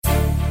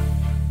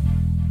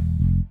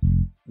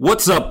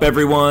What's up,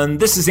 everyone?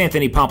 This is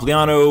Anthony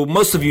Pompliano.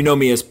 Most of you know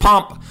me as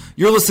Pomp.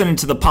 You're listening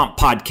to the Pomp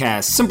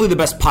Podcast, simply the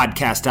best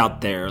podcast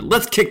out there.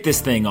 Let's kick this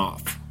thing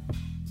off.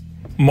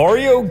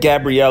 Mario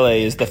Gabriele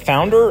is the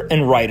founder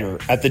and writer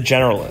at The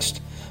Generalist,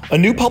 a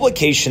new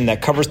publication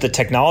that covers the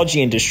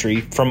technology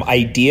industry from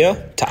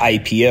idea to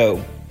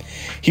IPO.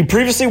 He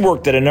previously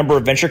worked at a number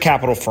of venture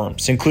capital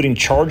firms, including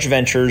Charge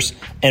Ventures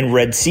and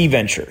Red Sea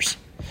Ventures.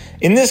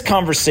 In this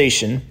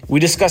conversation,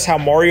 we discuss how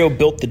Mario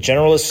built The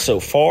Generalist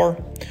so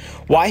far,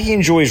 why he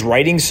enjoys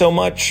writing so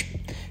much,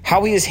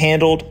 how he has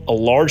handled a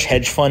large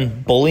hedge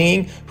fund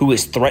bullying who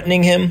is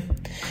threatening him,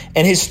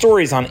 and his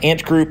stories on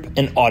Ant Group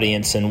and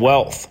Audience and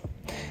Wealth.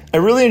 I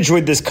really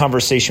enjoyed this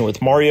conversation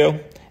with Mario,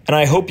 and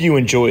I hope you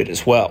enjoy it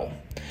as well.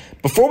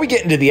 Before we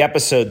get into the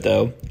episode,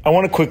 though, I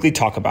want to quickly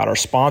talk about our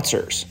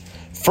sponsors.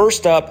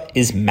 First up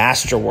is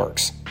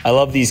Masterworks. I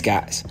love these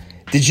guys.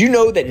 Did you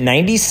know that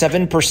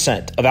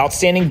 97% of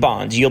outstanding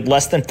bonds yield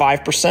less than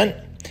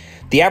 5%?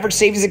 The average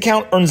savings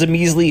account earns a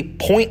measly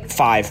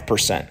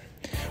 0.5%.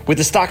 With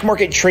the stock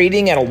market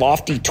trading at a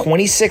lofty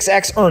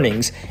 26x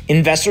earnings,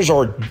 investors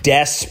are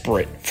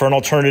desperate for an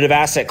alternative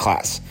asset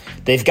class.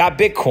 They've got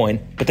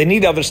Bitcoin, but they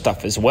need other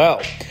stuff as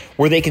well,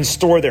 where they can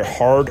store their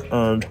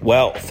hard-earned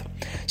wealth.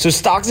 So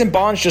stocks and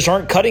bonds just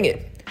aren't cutting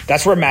it.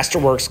 That's where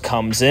Masterworks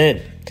comes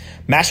in.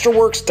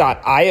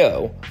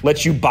 Masterworks.io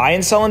lets you buy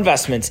and sell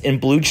investments in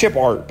blue chip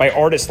art by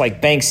artists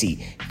like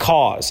Banksy,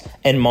 KAWS,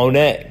 and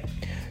Monet.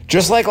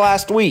 Just like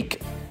last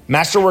week,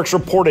 Masterworks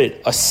reported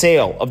a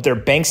sale of their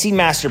Banksy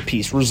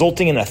masterpiece,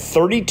 resulting in a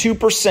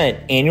 32%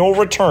 annual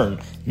return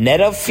net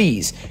of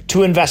fees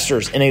to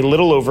investors in a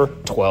little over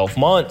 12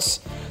 months.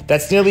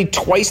 That's nearly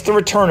twice the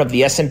return of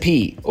the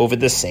S&P over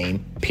the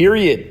same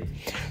period.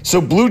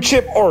 So blue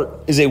chip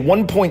art is a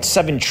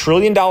 $1.7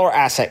 trillion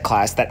asset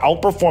class that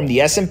outperformed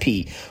the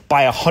S&P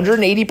by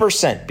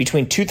 180%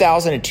 between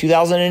 2000 and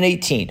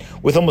 2018,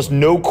 with almost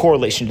no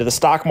correlation to the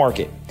stock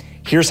market.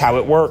 Here's how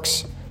it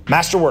works.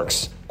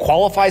 Masterworks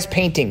qualifies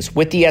paintings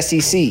with the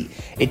SEC.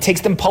 It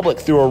takes them public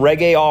through a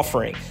Reg A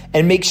offering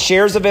and makes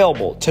shares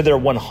available to their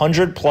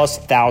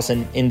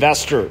 100,000+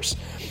 investors.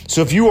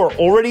 So if you are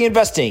already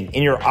investing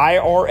in your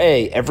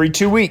IRA every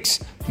 2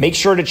 weeks, make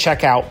sure to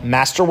check out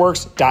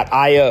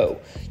Masterworks.io.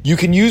 You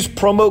can use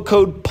promo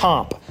code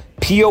POMP,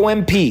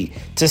 P-O-M-P,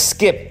 to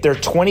skip their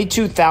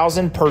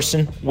 22,000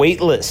 person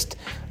wait list.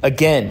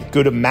 Again,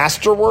 go to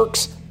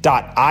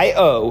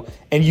Masterworks.io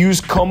and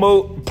use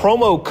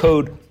promo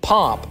code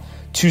POMP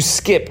to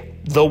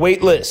skip the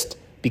wait list.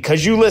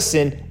 Because you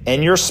listen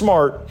and you're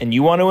smart and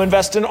you want to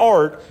invest in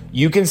art,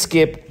 you can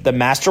skip the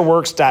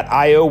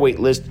Masterworks.io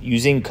waitlist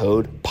using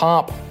code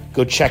POMP.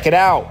 Go check it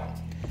out.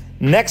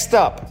 Next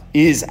up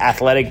is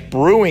Athletic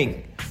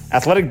Brewing.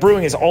 Athletic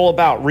Brewing is all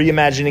about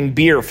reimagining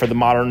beer for the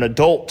modern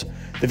adult.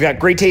 They've got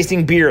great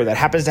tasting beer that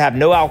happens to have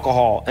no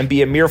alcohol and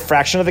be a mere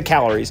fraction of the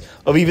calories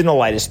of even the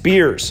lightest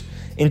beers.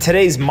 In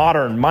today's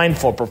modern,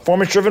 mindful,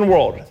 performance-driven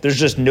world, there's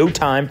just no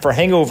time for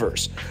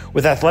hangovers.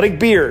 With Athletic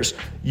Beers,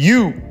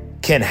 you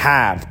can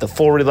have the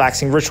full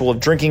relaxing ritual of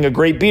drinking a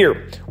great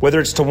beer, whether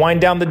it's to wind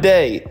down the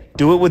day,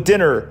 do it with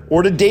dinner,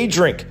 or to day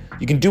drink.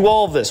 You can do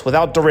all of this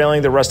without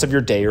derailing the rest of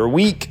your day or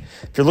week.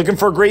 If you're looking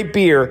for a great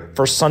beer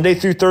for Sunday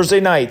through Thursday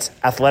nights,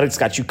 Athletic's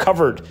got you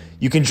covered.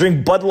 You can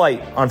drink Bud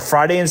Light on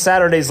Friday and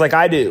Saturdays like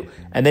I do,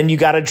 and then you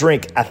got to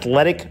drink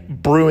Athletic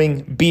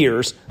Brewing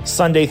beers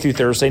Sunday through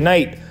Thursday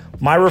night.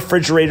 My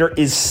refrigerator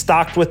is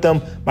stocked with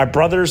them. My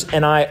brothers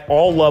and I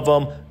all love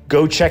them.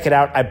 Go check it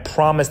out. I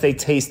promise they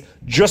taste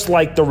just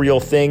like the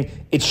real thing.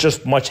 It's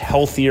just much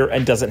healthier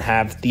and doesn't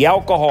have the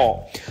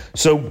alcohol.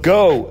 So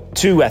go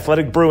to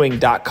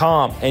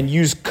athleticbrewing.com and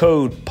use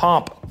code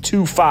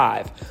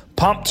POMP25.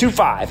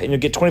 POMP25, and you'll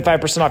get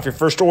 25% off your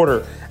first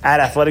order at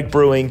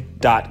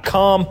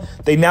athleticbrewing.com.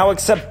 They now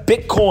accept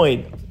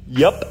Bitcoin.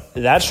 Yep,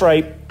 that's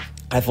right.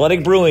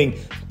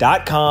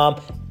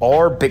 athleticbrewing.com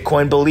are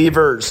Bitcoin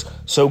believers.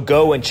 So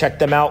go and check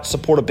them out.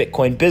 Support a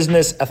Bitcoin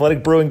business.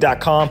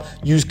 Athleticbrewing.com.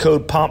 Use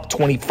code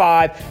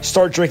POMP25.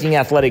 Start drinking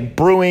Athletic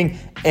Brewing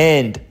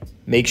and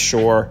make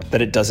sure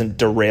that it doesn't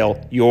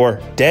derail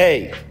your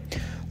day.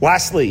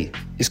 Lastly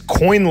is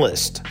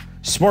CoinList.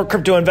 Smart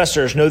crypto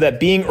investors know that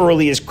being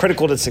early is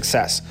critical to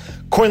success.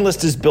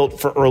 CoinList is built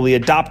for early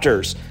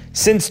adopters.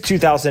 Since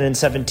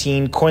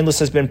 2017, CoinList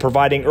has been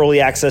providing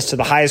early access to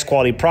the highest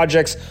quality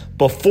projects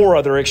before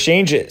other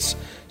exchanges.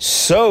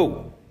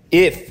 So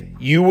if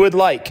you would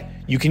like,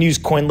 you can use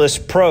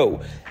CoinList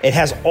Pro. It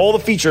has all the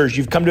features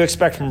you've come to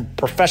expect from a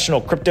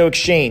professional crypto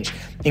exchange,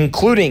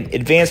 including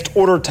advanced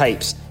order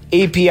types,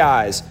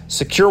 APIs,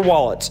 secure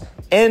wallets,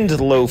 and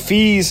low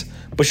fees.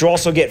 But you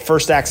also get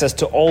first access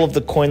to all of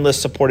the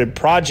CoinList supported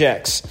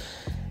projects.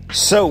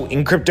 So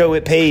in crypto,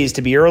 it pays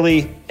to be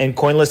early, and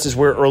CoinList is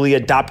where early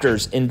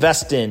adopters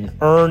invest in,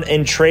 earn,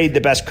 and trade the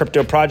best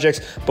crypto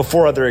projects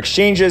before other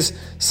exchanges.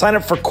 Sign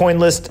up for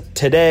CoinList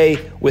today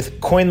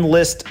with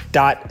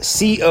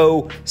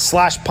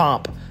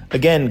coinlist.co/pomp.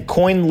 Again,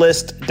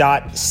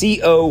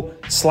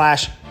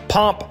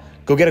 coinlist.co/pomp.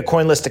 Go get a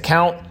CoinList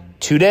account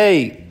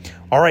today.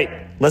 All right,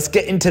 let's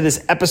get into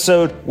this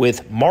episode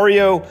with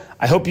Mario.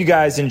 I hope you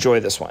guys enjoy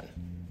this one.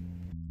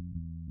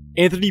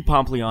 Anthony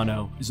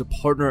Pompliano is a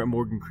partner at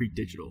Morgan Creek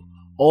Digital.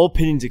 All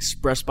opinions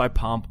expressed by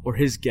Pomp or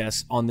his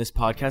guests on this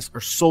podcast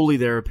are solely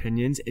their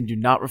opinions and do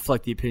not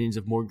reflect the opinions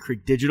of Morgan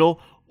Creek Digital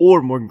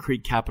or Morgan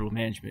Creek Capital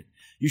Management.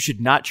 You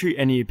should not treat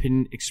any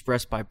opinion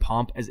expressed by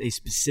Pomp as a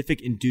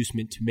specific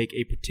inducement to make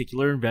a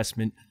particular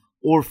investment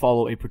or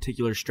follow a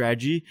particular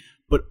strategy,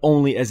 but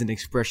only as an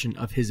expression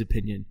of his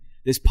opinion.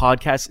 This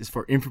podcast is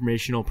for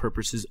informational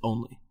purposes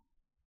only.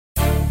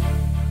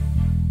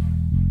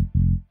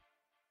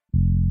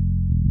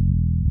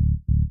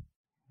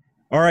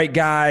 All right,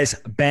 guys,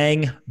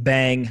 bang,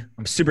 bang.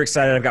 I'm super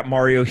excited. I've got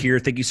Mario here.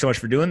 Thank you so much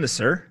for doing this,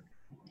 sir.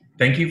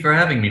 Thank you for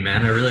having me,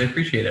 man. I really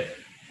appreciate it.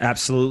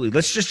 Absolutely.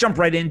 Let's just jump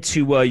right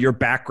into your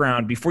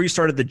background. Before you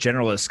started the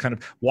Generalist, kind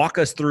of walk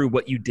us through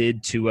what you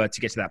did to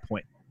get to that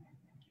point.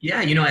 Yeah,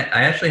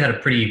 I actually had a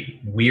pretty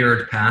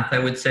weird path, I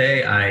would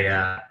say.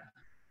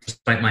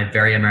 Despite my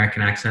very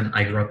American accent,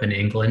 I grew up in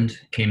England,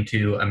 came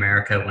to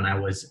America when I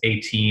was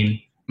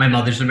 18. My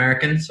mother's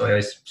American, so I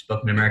always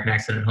spoke an American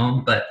accent at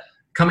home, but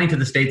coming to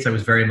the States, I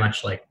was very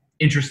much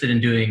interested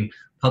in doing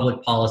public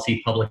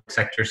policy, public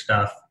sector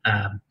stuff,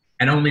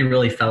 and only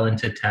really fell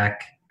into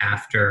tech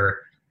after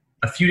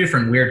a few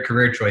different weird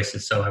career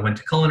choices. So I went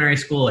to culinary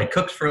school, I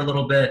cooked for a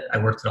little bit, I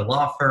worked at a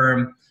law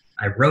firm,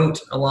 I wrote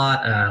a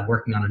lot,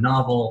 working on a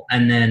novel,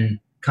 and then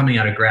coming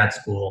out of grad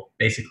school,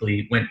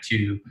 basically went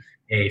to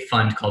a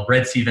fund called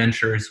Red Sea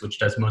Ventures, which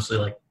does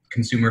mostly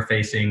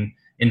consumer-facing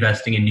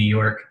investing in New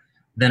York.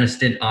 Then a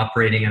stint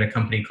operating at a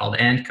company called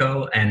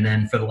Andco, and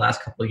then for the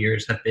last couple of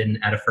years have been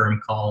at a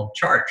firm called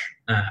Charge.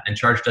 And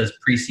Charge does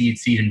pre-seed,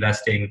 seed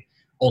investing,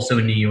 also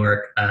in New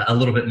York, a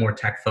little bit more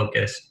tech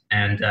focused.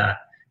 And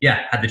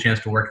had the chance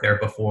to work there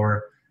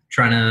before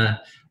trying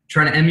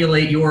to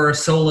emulate your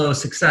solo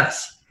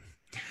success.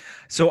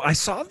 So I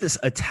saw this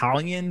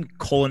Italian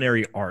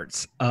culinary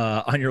arts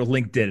on your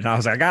LinkedIn, and I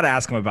was like, I got to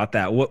ask him about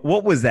that.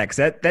 What was that?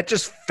 Because that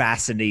just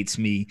fascinates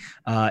me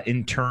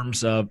in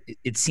terms of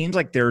it seems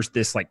like there's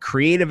this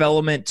creative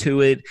element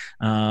to it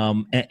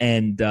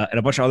and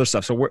a bunch of other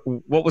stuff. So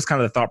what was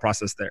kind of the thought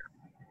process there?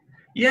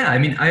 Yeah,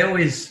 I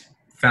always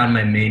found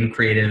my main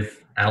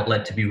creative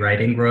outlet to be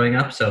writing growing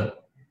up. So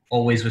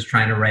always was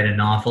trying to write a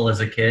novel as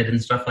a kid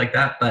and stuff like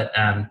that. But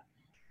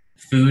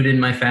food in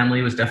my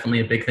family was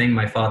definitely a big thing.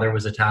 My father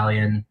was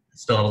Italian,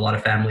 still have a lot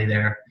of family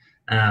there.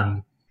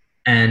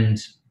 And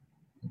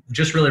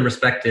just really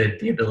respected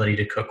the ability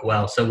to cook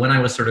well. So when I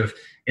was sort of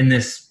in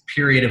this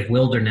period of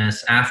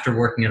wilderness after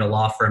working at a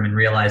law firm and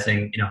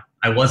realizing,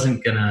 I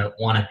wasn't going to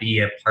want to be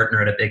a partner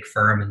at a big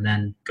firm and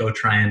then go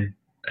try and,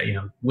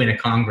 win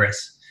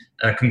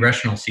a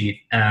congressional seat.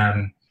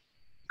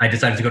 I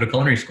decided to go to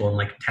culinary school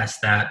and test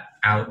that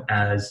out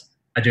as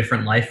a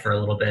different life for a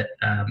little bit,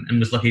 and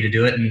was lucky to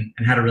do it and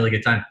had a really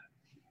good time.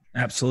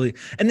 Absolutely.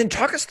 And then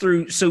talk us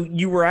through, so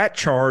you were at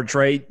Charge,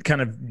 right?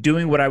 Kind of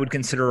doing what I would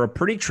consider a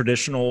pretty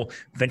traditional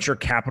venture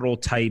capital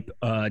type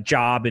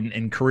job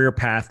and career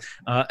path.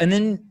 And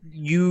then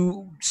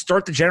you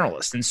start the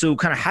Generalist. And so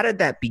kind of how did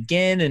that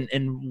begin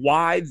and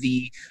why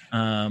the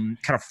kind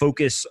of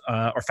focus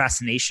or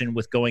fascination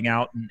with going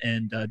out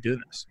and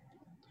doing this?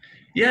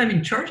 Yeah,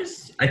 Charge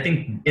is, I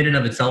think, in and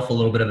of itself, a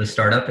little bit of a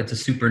startup. It's a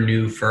super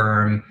new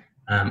firm.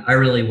 I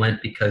really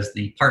went because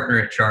the partner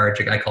at Charge,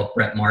 a guy called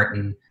Brett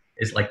Martin,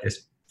 is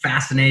this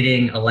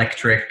fascinating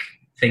electric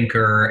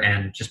thinker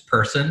and just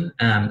person.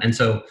 And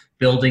so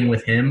building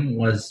with him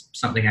was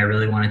something I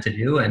really wanted to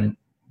do and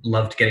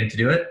loved getting to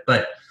do it.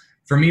 But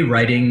for me,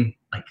 writing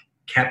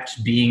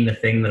kept being the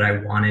thing that I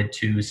wanted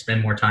to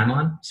spend more time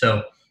on.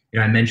 So,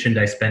 I mentioned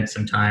I spent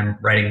some time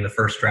writing the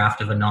first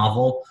draft of a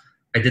novel.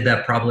 I did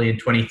that probably in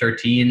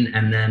 2013.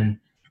 And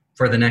then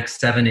for the next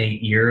 7-8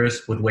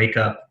 years would wake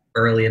up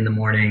early in the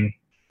morning,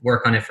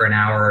 work on it for an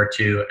hour or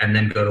two, and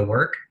then go to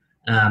work.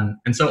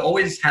 And so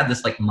always had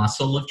this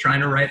muscle of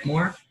trying to write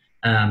more,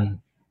 and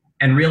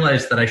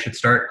realized that I should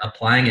start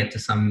applying it to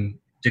some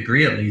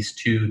degree, at least,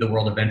 to the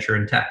world of venture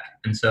and tech.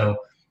 And so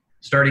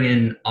starting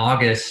in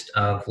August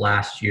of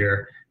last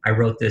year, I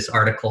wrote this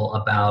article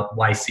about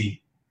YC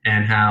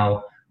and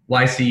how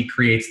YC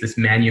creates this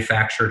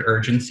manufactured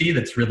urgency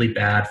that's really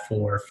bad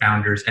for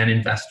founders and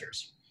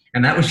investors.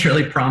 And that was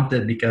really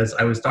prompted because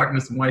I was talking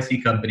to some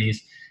YC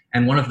companies,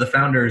 and one of the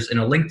founders in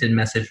a LinkedIn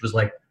message was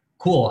like,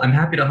 cool, I'm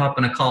happy to hop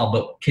on a call,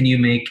 but can you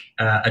make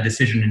a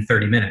decision in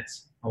 30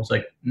 minutes? I was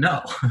like,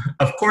 no,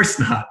 of course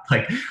not.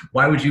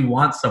 Why would you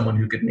want someone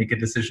who could make a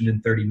decision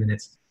in 30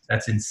 minutes?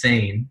 That's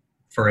insane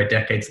for a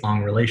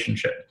decades-long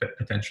relationship,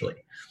 potentially.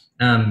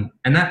 And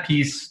that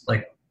piece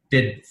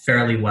did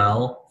fairly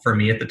well for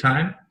me at the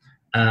time,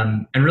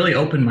 and really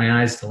opened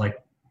my eyes to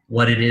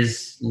what it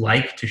is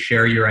like to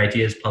share your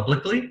ideas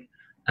publicly.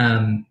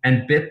 And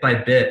bit by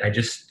bit, I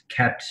just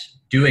kept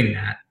doing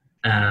that.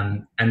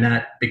 And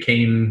that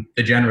became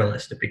the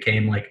Generalist. It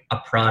became a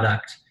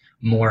product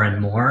more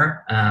and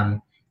more.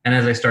 And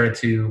as I started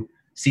to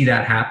see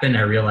that happen,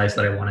 I realized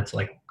that I wanted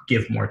to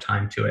give more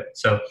time to it.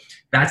 So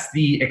that's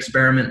the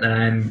experiment that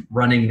I'm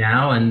running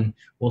now, and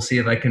we'll see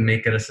if I can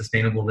make it a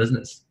sustainable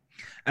business.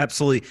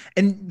 Absolutely.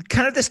 And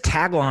kind of this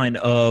tagline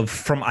of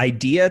from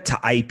idea to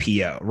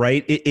IPO,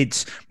 right?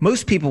 It's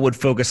most people would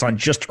focus on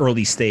just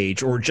early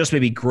stage or just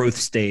maybe growth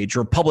stage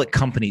or public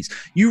companies.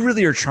 You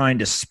really are trying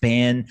to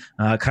span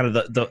kind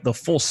of the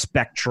full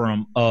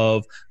spectrum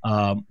of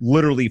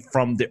literally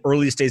from the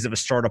earliest days of a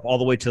startup all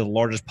the way to the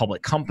largest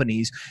public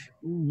companies.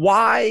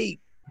 Why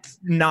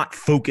not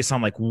focus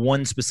on like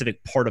one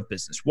specific part of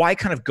business? Why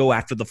kind of go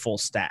after the full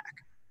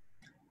stack?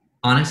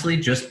 Honestly,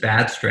 just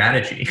bad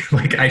strategy.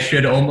 Like I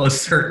should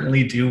almost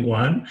certainly do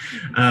one.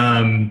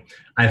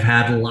 I've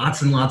had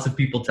lots and lots of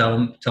people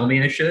tell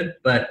me I should,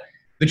 but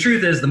the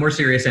truth is, the more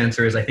serious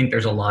answer is I think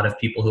there's a lot of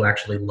people who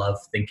actually love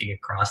thinking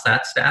across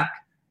that stack.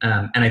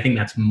 And I think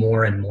that's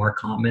more and more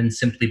common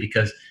simply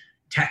because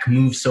tech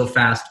moves so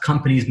fast,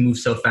 companies move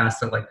so fast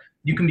that like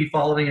you can be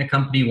following a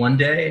company one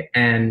day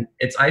and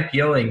it's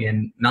IPOing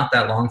in not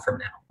that long from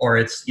now, or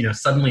it's,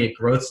 suddenly at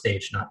growth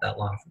stage not that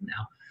long from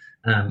now.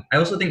 I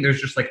also think there's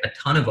just like a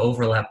ton of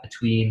overlap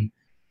between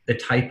the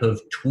type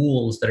of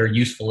tools that are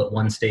useful at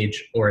one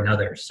stage or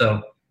another.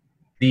 So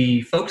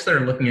the folks that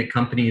are looking at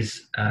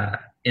companies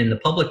in the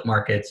public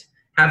markets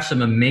have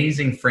some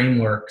amazing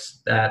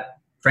frameworks that,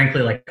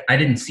 frankly, like I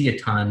didn't see a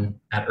ton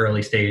at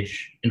early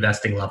stage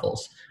investing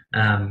levels,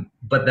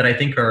 but that I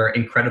think are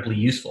incredibly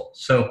useful.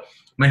 So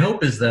my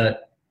hope is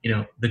that,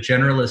 the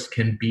generalist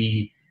can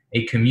be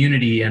a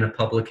community and a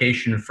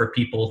publication for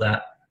people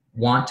that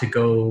want to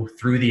go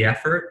through the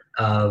effort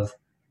of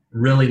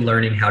really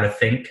learning how to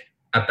think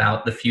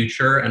about the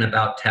future and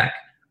about tech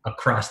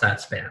across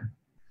that span.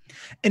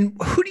 And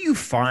who do you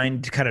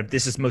find kind of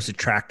this is most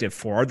attractive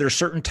for? Are there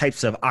certain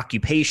types of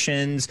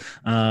occupations?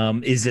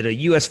 Is it a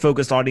US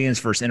focused audience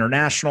versus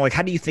international? Like,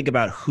 how do you think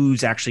about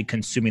who's actually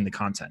consuming the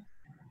content?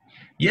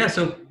 Yeah,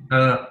 so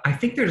I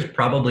think there's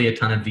probably a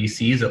ton of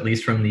VCs, at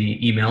least from the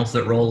emails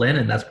that roll in,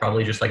 and that's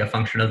probably just like a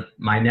function of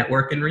my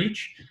network and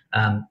reach.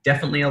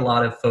 Definitely a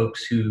lot of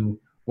folks who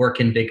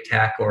work in big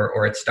tech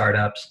or at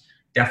startups.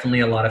 Definitely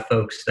a lot of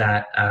folks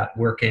that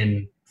work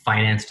in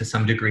finance to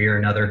some degree or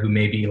another who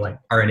maybe like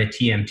are in a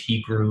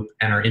TMT group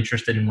and are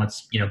interested in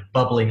what's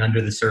bubbling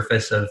under the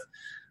surface of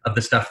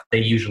the stuff they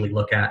usually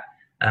look at.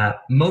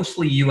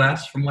 Mostly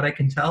US from what I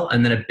can tell,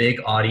 and then a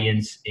big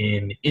audience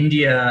in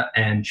India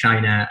and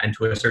China and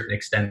to a certain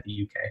extent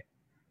the UK.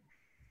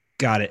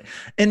 Got it.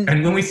 And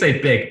when we say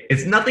big,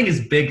 it's nothing is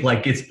big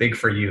like it's big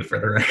for you, for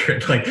the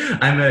record. Like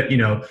I'm at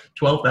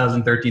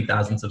 12,000,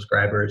 13,000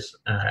 subscribers,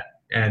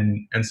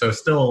 and so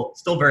still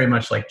very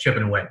much like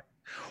chipping away.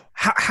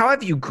 How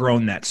have you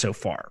grown that so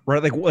far,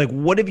 right? Like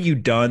what have you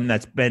done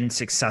that's been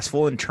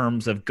successful in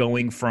terms of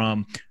going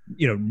from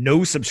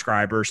no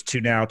subscribers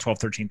to now 12,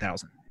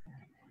 13,000?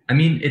 I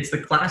mean, it's the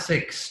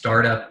classic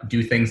startup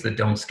do things that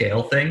don't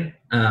scale thing.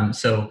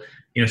 So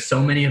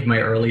many of my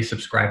early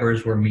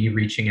subscribers were me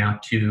reaching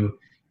out to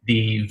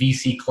the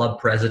VC club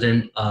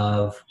president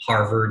of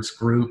Harvard's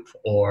group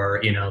or,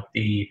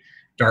 the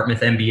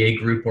Dartmouth MBA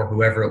group or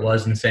whoever it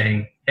was and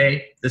saying,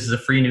 hey, this is a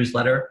free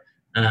newsletter.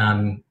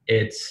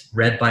 It's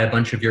read by a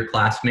bunch of your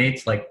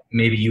classmates. Like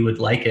maybe you would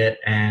like it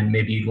and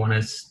maybe you'd want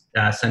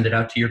to send it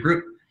out to your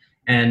group.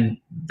 And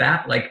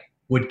that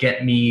would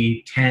get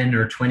me 10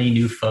 or 20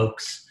 new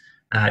folks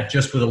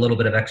just with a little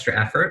bit of extra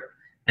effort.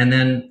 And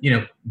then,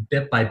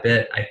 bit by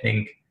bit, I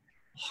think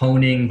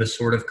honing the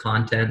sort of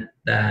content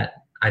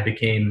that I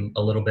became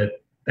a little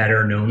bit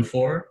better known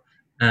for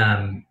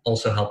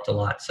also helped a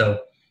lot.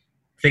 So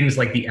things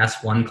like the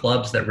S1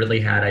 clubs that really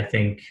had, I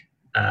think,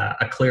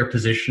 a clear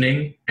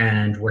positioning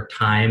and were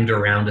timed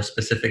around a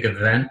specific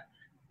event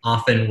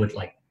often would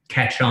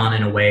catch on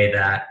in a way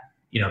that,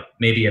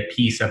 maybe a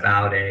piece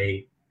about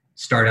a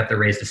startup that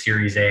raised a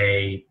Series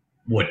A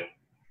wouldn't.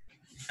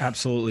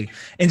 Absolutely.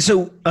 And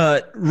so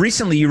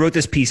recently you wrote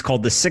this piece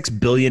called The $6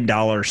 Billion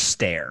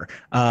Stare.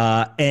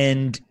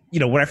 And,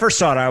 when I first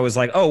saw it, I was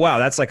like, oh, wow,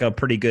 that's like a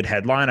pretty good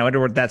headline. I wonder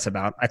what that's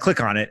about. I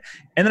click on it.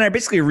 And then I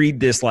basically read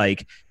this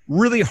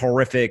really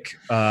horrific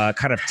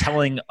kind of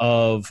telling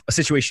of a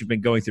situation you've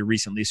been going through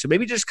recently. So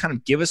maybe just kind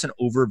of give us an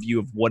overview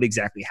of what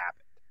exactly happened.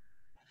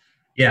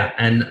 Yeah,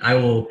 and I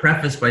will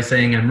preface by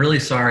saying I'm really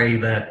sorry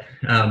that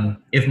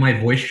if my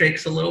voice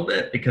shakes a little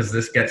bit, because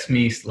this gets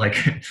me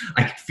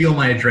I feel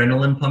my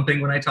adrenaline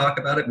pumping when I talk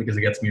about it because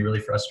it gets me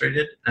really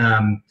frustrated.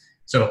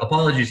 So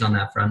apologies on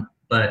that front.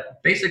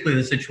 But basically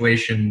the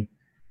situation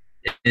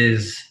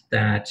is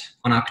that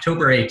on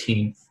October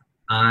 18th,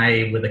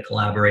 I, with a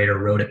collaborator,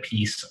 wrote a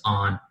piece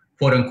on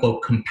quote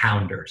unquote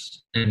compounders.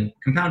 And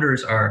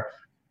compounders are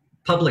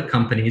public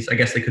companies. I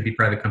guess they could be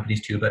private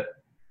companies too, but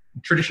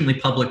traditionally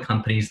public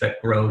companies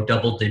that grow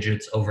double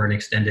digits over an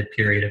extended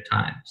period of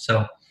time.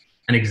 So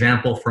an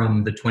example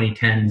from the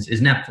 2010s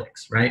is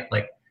Netflix, right?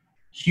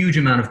 Huge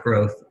amount of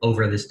growth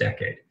over this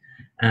decade.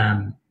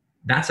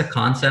 That's a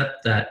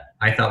concept that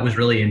I thought was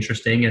really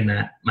interesting and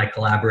that my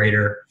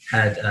collaborator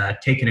had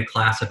taken a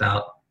class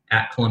about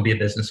at Columbia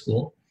Business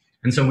School.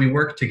 And so we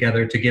worked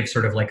together to give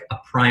sort of a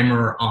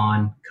primer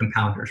on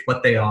compounders,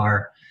 what they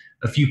are,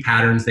 a few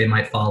patterns they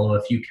might follow,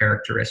 a few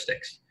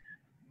characteristics.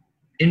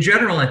 In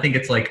general, I think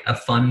it's like a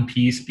fun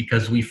piece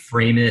because we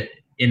frame it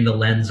in the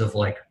lens of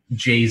like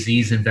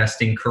Jay-Z's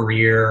investing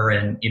career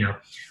and,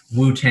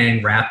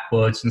 Wu-Tang rap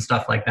quotes and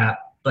stuff like that.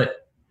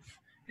 But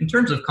in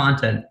terms of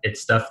content, it's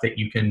stuff that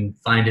you can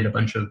find in a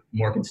bunch of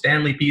Morgan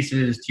Stanley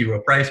pieces, T. Rowe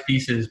Price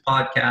pieces,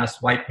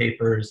 podcasts, white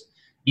papers,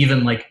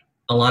 even like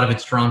a lot of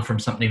it's drawn from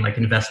something like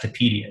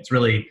Investopedia. It's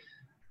really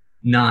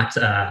not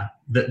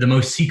the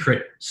most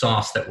secret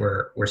sauce that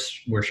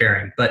we're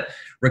sharing. But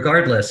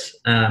regardless,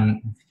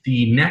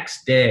 the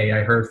next day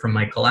I heard from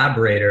my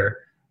collaborator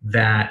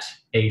that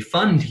a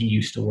fund he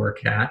used to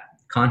work at,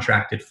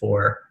 contracted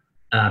for,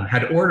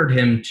 had ordered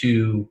him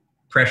to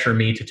pressure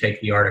me to take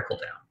the article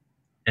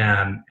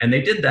down. And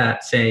they did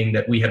that saying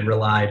that we had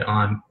relied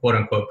on quote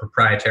unquote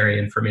proprietary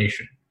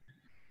information.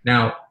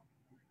 Now,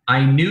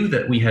 I knew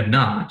that we had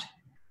not,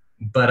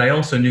 but I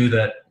also knew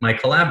that my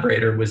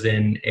collaborator was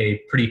in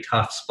a pretty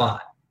tough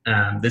spot.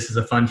 This is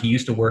a fund he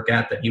used to work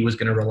at that he was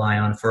going to rely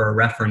on for a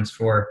reference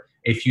for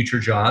a future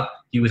job.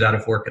 He was out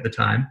of work at the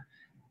time.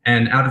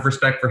 And out of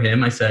respect for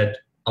him, I said,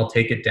 I'll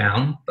take it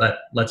down, but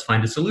let's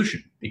find a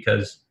solution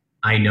because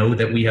I know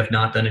that we have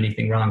not done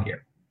anything wrong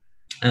here.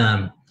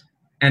 And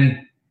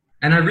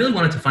I really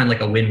wanted to find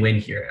like a win-win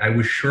here. I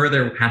was sure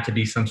there had to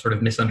be some sort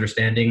of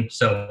misunderstanding.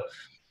 So,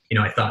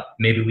 I thought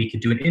maybe we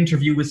could do an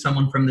interview with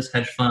someone from this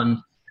hedge fund.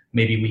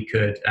 Maybe we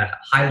could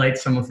highlight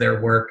some of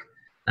their work.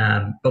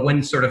 But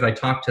when sort of I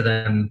talked to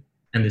them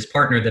and this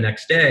partner the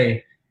next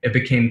day, it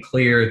became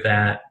clear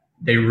that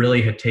they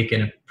really had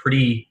taken a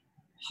pretty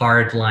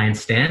hard line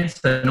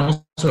stance and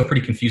also a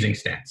pretty confusing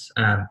stance.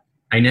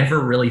 I never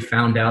really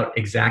found out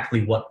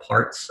exactly what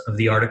parts of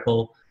the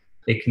article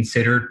they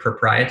considered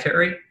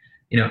proprietary,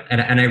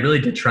 and I really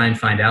did try and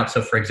find out.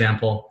 So for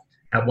example,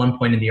 at one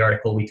point in the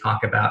article, we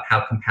talk about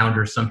how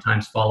compounders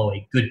sometimes follow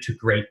a good to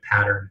great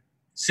pattern,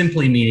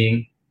 simply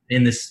meaning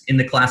in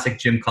the classic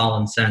Jim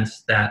Collins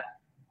sense that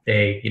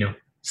they,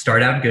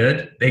 start out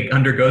good, they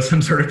undergo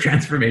some sort of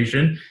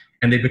transformation,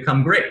 and they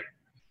become great.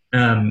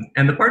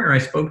 And the partner I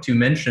spoke to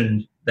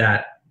mentioned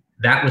that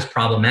was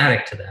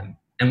problematic to them.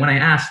 And when I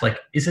asked, like,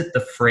 is it the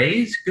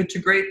phrase good to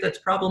great that's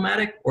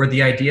problematic or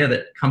the idea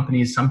that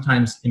companies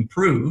sometimes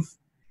improve?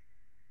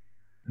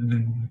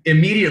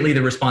 Immediately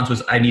the response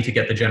was, I need to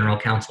get the general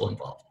counsel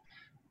involved.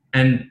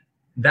 And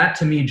that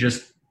to me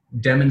just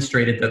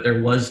demonstrated that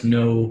there was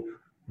no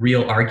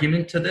real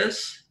argument to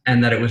this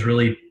and that it was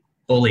really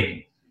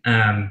bullying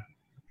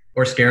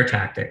or scare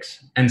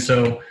tactics. And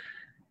so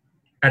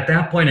at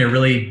that point, I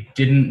really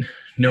didn't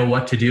know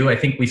what to do. I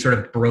think we sort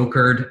of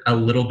brokered a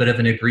little bit of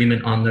an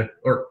agreement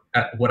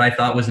what I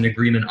thought was an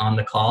agreement on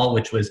the call,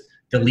 which was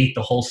delete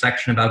the whole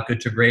section about good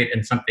to great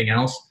and something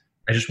else.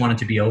 I just wanted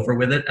to be over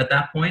with it at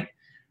that point.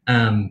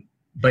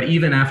 But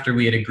even after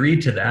we had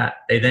agreed to that,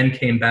 they then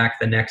came back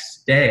the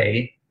next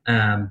day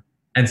and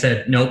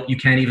said, nope, you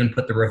can't even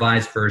put the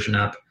revised version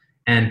up.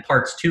 And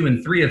parts 2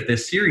 and 3 of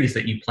this series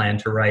that you plan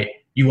to write,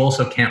 you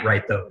also can't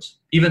write those.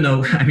 Even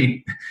though,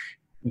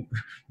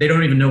 they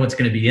don't even know what's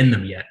going to be in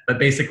them yet. But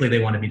basically, they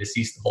wanted me to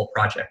cease the whole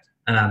project.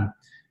 And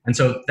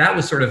so that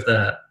was sort of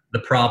the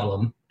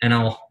problem. And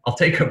I'll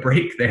take a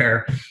break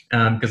there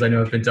because I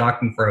know I've been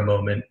talking for a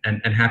moment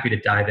and happy to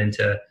dive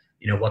into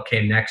what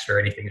came next or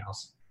anything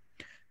else.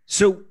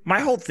 So my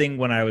whole thing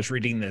when I was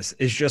reading this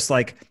is just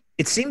like,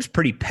 it seems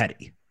pretty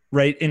petty,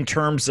 right? In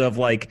terms of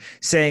like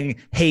saying,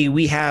 hey,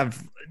 we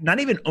have not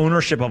even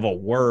ownership of a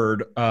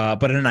word,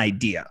 but an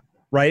idea,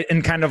 right?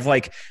 And kind of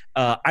like,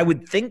 I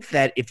would think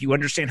that if you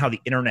understand how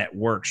the internet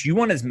works, you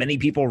want as many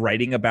people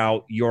writing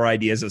about your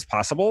ideas as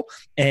possible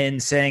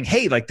and saying,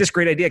 hey, like this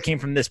great idea came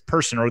from this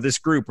person or this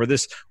group or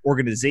this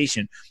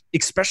organization,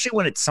 especially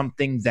when it's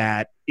something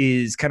that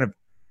is kind of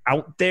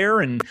out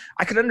there. And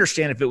I could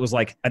understand if it was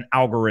like an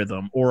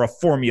algorithm or a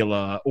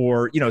formula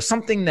or,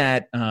 something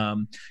that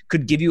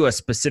could give you a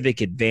specific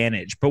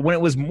advantage. But when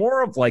it was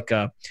more of like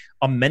a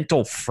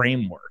mental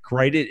framework,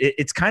 right?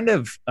 It's kind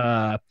of,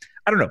 I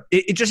don't know.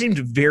 It just seemed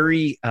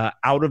very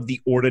out of the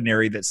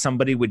ordinary that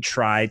somebody would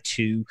try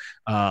to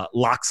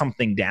lock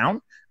something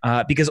down.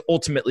 Because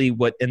ultimately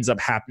what ends up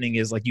happening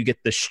is like you get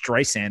the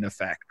Streisand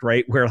effect,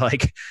 right? Where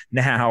like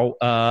now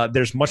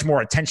there's much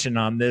more attention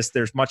on this.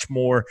 There's much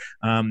more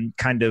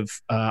kind of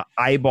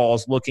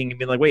eyeballs looking and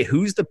being like, wait,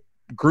 who's the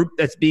group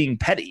that's being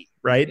petty,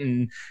 right?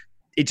 And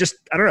it just,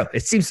 I don't know.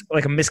 It seems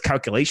like a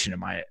miscalculation in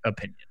my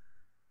opinion.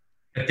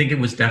 I think it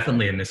was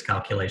definitely a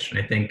miscalculation.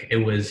 I think it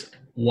was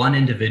one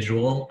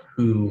individual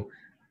who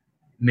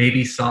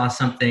maybe saw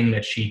something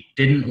that she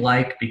didn't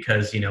like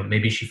because,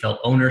 maybe she felt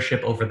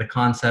ownership over the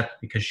concept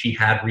because she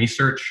had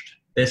researched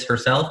this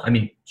herself.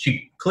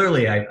 She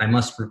clearly, I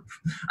must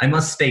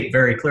state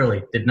very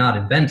clearly, did not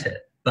invent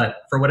it, but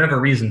for whatever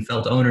reason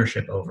felt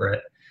ownership over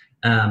it,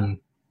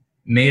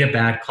 made a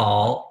bad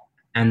call,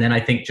 and then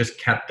I think just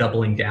kept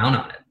doubling down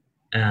on it.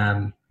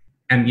 And,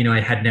 I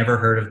had never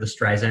heard of the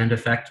Streisand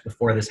effect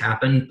before this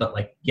happened, but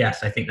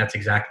yes, I think that's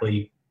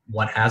exactly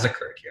what has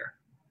occurred here.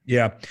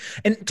 Yeah.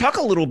 And talk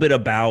a little bit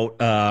about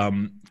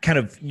kind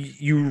of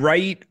you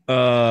write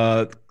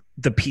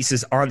the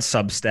pieces on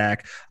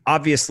Substack.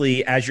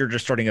 Obviously, as you're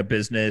just starting a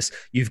business,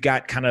 you've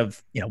got kind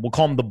of, we'll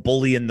call them the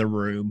bully in the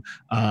room,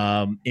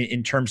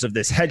 in terms of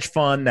this hedge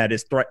fund that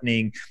is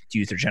threatening to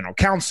use their general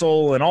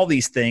counsel and all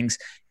these things.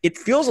 It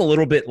feels a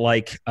little bit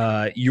like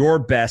your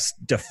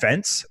best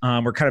defense,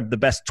 or kind of the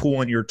best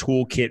tool in your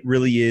toolkit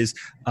really is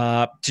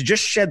to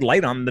just shed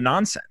light on the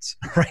nonsense,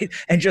 right?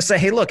 And just say,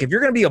 hey, look, if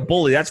you're going to be a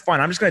bully, that's fine.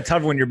 I'm just going to tell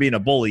everyone you're being a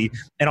bully,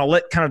 and I'll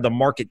let kind of the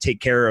market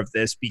take care of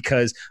this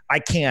because I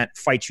can't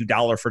fight you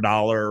dollar for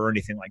dollar or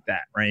anything like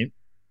that, right?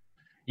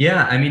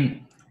 Yeah, I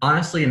mean,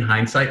 honestly, in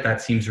hindsight,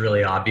 that seems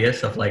really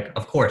obvious.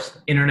 Of course,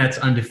 internet's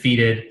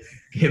undefeated.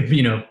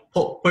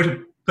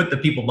 Put the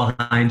people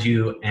behind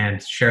you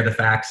and share the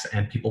facts,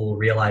 and people will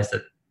realize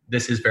that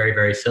this is very,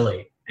 very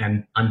silly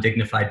and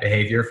undignified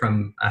behavior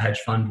from a hedge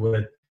fund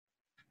with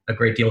a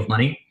great deal of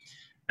money.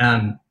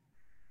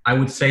 I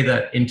would say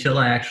that until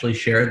I actually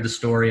shared the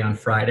story on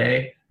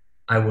Friday,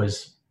 I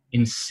was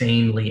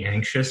insanely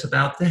anxious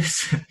about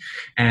this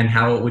and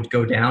how it would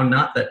go down.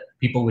 Not that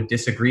people would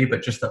disagree,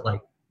 but just that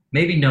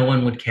maybe no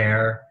one would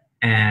care,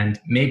 and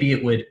maybe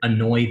it would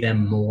annoy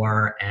them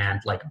more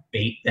and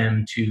bait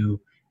them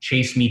to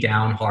chase me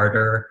down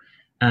harder,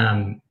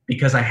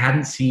 because I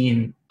hadn't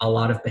seen a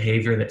lot of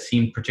behavior that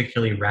seemed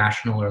particularly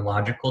rational or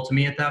logical to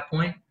me at that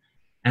point.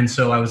 And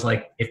so I was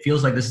like, it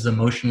feels like this is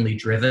emotionally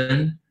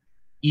driven.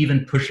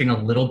 Even pushing a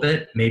little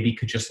bit maybe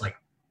could just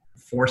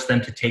force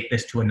them to take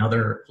this to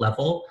another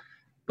level.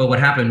 But what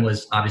happened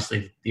was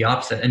obviously the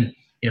opposite. And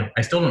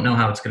I still don't know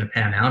how it's going to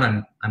pan out.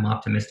 I'm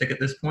optimistic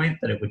at this point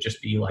that it would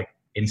just be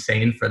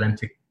insane for them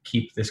to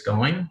keep this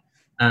going.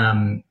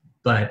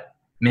 But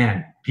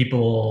man,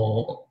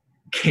 people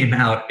came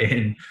out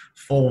in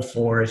full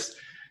force,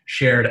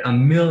 shared a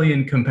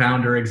million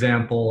compounder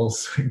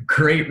examples,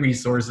 great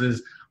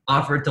resources,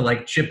 offered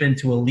to chip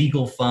into a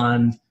legal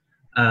fund,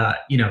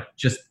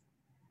 just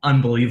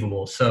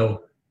unbelievable.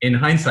 So in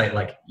hindsight,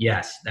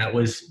 yes, that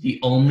was the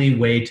only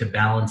way to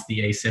balance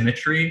the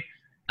asymmetry,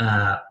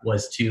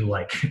 was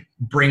to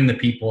bring the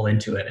people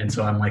into it. And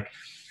so I'm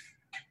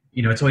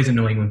it's always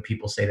annoying when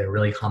people say they're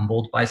really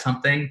humbled by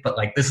something, but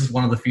this is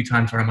one of the few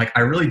times where I'm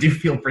I really do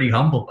feel pretty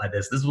humbled by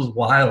this. This was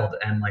wild.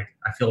 And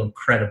I feel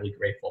incredibly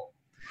grateful.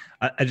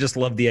 I just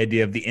love the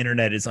idea of the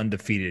internet is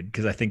undefeated,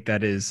 because I think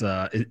that is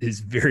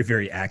very,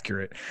 very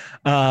accurate.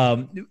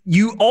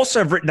 You also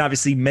have written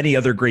obviously many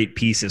other great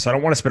pieces, so I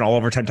don't want to spend all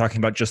of our time talking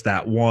about just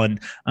that one.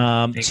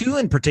 Two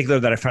in particular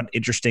that I found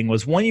interesting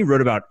was one you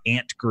wrote about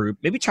Ant Group.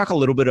 Maybe talk a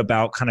little bit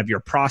about kind of your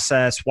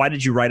process. Why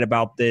did you write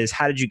about this?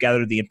 How did you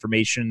gather the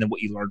information and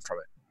what you learned from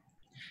it?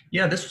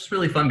 Yeah, this was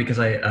really fun because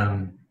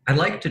I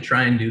like to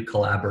try and do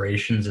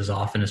collaborations as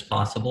often as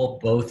possible,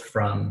 both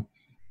from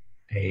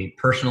a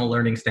personal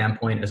learning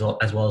standpoint as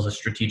well as a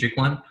strategic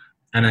one.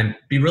 And I'd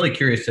be really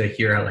curious to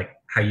hear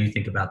how you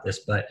think about this.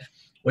 But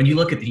when you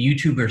look at the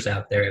YouTubers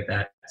out there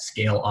that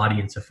scale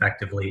audience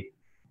effectively,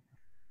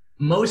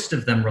 most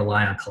of them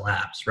rely on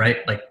collabs, right?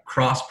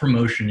 Cross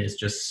promotion is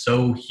just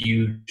so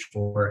huge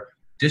for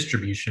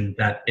distribution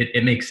that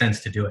it makes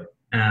sense to do it.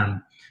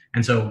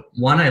 And so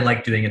one, I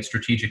like doing it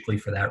strategically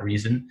for that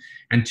reason.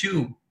 And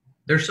two,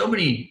 there's so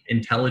many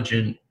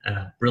intelligent,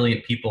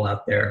 brilliant people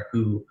out there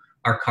who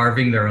are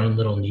carving their own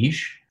little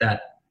niche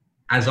that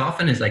as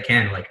often as I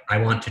can, I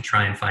want to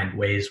try and find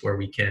ways where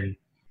we can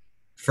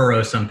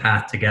furrow some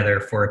path together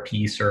for a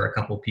piece or a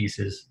couple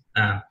pieces.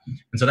 And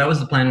so that was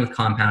the plan with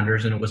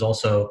Compounders. And it was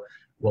also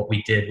what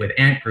we did with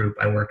Ant Group.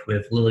 I worked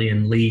with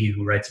Lillian Lee,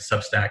 who writes a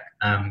Substack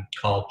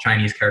called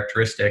Chinese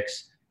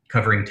Characteristics,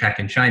 covering tech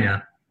in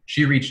China.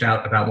 She reached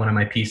out about one of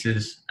my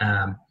pieces,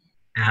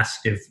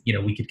 asked if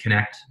we could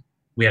connect.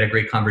 We had a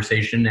great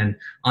conversation. And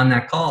on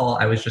that call,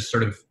 I was just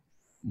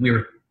we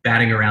were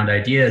batting around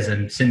ideas.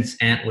 And since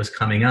Ant was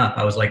coming up,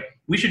 I was like,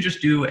 we should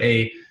just do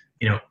a,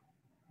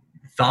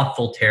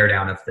 thoughtful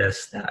teardown of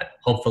this that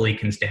hopefully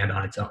can stand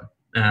on its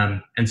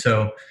own. And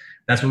so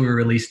that's what we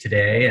released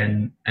today.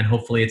 And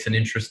hopefully it's an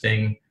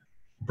interesting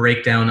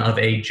breakdown of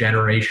a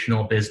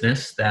generational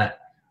business that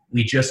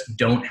we just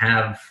don't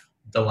have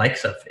the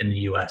likes of in the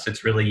US.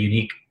 It's really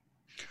unique.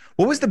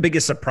 What was the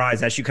biggest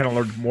surprise as you kind of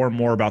learned more and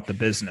more about the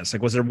business?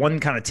 Was there one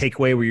kind of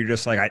takeaway where you're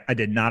just I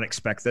did not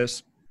expect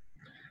this?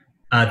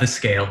 The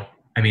scale.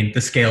 I mean,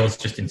 the scale is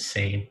just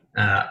insane.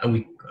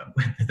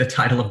 The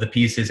title of the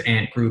piece is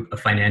Ant Group, a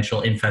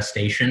Financial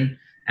Infestation.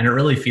 And it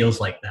really feels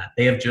like that.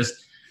 They have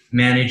just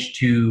managed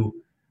to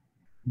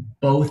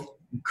both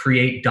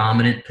create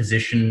dominant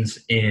positions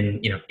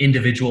in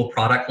individual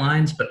product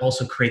lines, but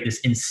also create this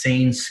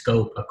insane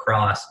scope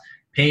across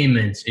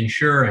payments,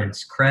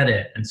 insurance,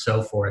 credit, and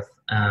so forth.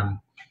 And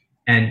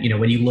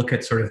when you look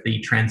at sort of the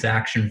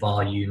transaction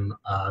volume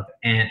of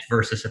Ant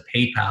versus a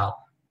PayPal,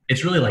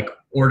 it's really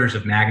orders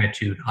of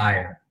magnitude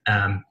higher.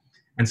 And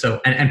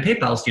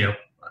PayPal's,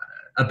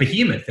 a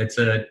behemoth. It's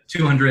a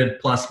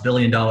 $200+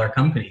 billion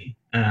company.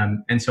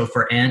 And so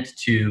for Ant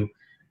to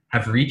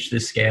have reached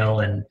this scale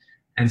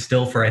and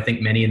still for, I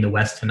think, many in the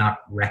West to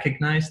not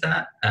recognize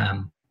that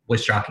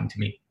was shocking to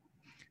me.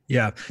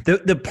 Yeah.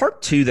 The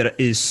part too that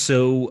is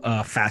so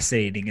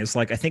fascinating is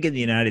like, I think in the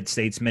United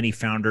States, many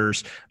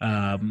founders,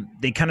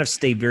 they kind of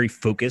stay very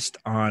focused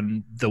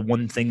on the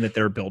one thing that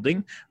they're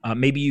building.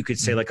 Maybe you could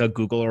say like a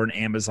Google or an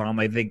Amazon,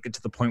 like they get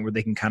to the point where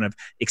they can kind of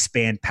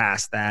expand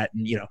past that.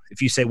 And,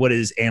 if you say, what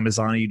is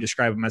Amazon? And you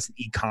describe them as an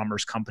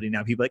e-commerce company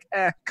now, people are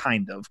like,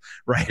 kind of,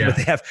 right? Yeah. But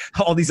they have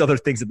all these other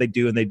things that they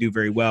do and they do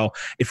very well.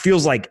 It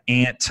feels like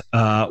Ant,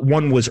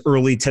 one, was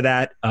early to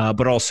that,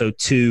 but also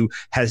two,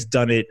 has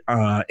done it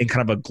in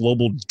kind of a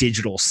global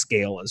digital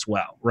scale as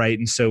well, right?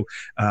 And so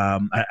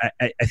I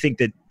think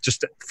that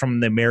just from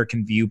the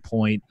American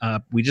viewpoint,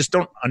 we just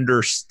don't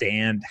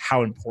understand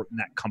how important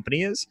that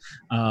company is,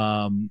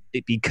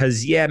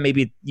 because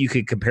maybe you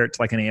could compare it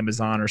to like an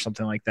Amazon or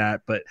something like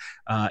that, but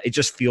it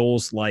just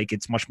feels like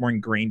it's much more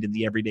ingrained in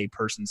the everyday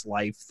person's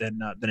life than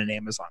an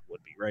Amazon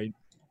would be, right?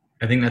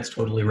 I think that's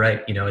totally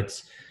right.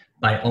 It's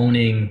by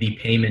owning the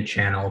payment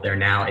channel, they're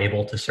now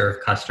able to serve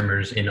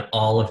customers in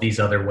all of these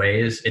other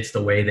ways. It's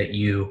the way that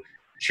you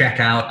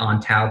check out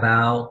on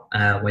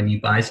Taobao when you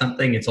buy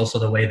something. It's also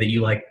the way that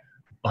you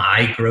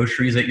buy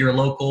groceries at your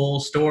local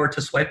store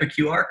to swipe a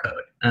QR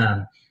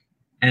code.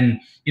 And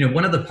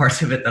one of the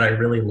parts of it that I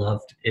really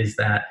loved is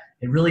that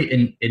it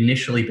really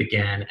initially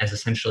began as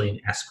essentially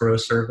an escrow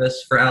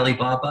service for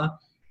Alibaba,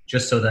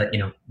 just so that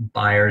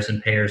buyers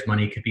and payers'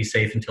 money could be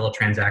safe until a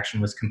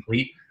transaction was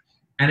complete.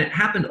 And it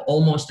happened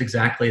almost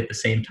exactly at the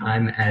same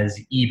time as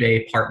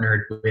eBay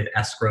partnered with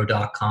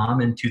escrow.com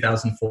in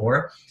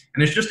 2004.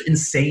 And it's just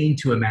insane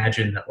to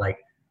imagine that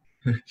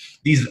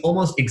these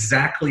almost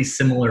exactly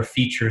similar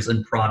features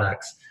and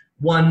products,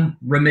 one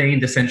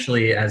remained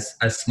essentially as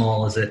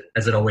small as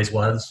it always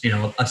was,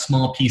 a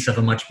small piece of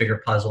a much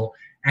bigger puzzle.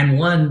 And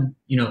one,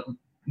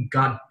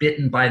 got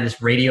bitten by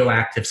this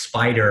radioactive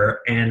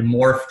spider and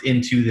morphed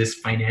into this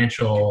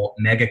financial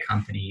mega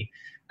company.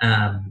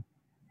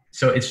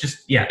 So it's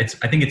just,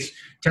 I think it's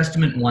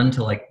testament one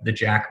to the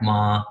Jack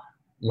Ma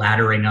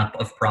laddering up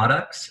of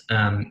products,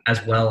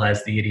 as well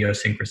as the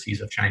idiosyncrasies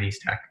of Chinese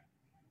tech.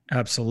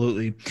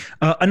 Absolutely.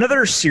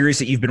 Another series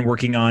that you've been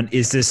working on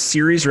is this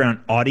series around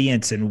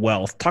audience and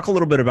wealth. Talk a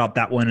little bit about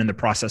that one and the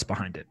process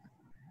behind it.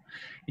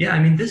 Yeah, I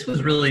mean, this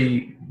was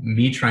really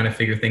me trying to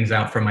figure things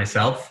out for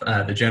myself.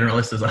 The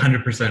Generalist is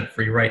 100%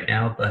 free right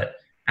now, but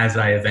as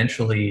I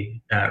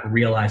eventually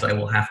realized I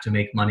will have to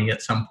make money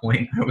at some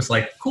point, I was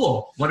like,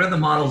 cool, what are the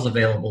models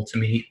available to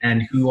me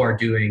and who are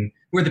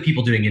the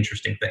people doing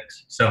interesting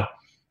things? So,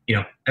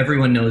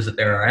 everyone knows that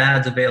there are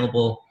ads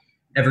available.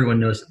 Everyone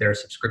knows that there are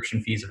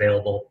subscription fees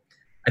available.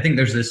 I think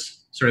there's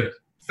this sort of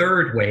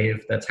third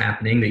wave that's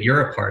happening that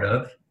you're a part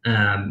of,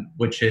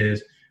 which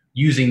is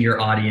using your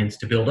audience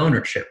to build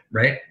ownership,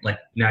 right? Like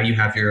now you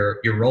have your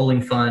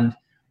rolling fund,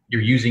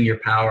 you're using your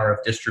power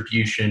of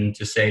distribution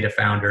to say to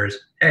founders,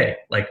 hey,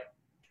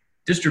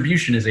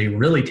 distribution is a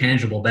really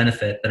tangible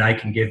benefit that I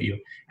can give you.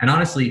 And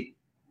honestly,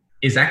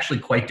 is actually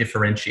quite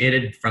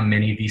differentiated from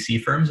many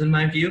VC firms in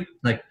my view.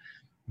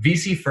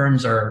 VC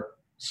firms are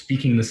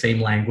speaking the same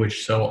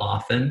language so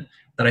often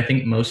that I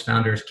think most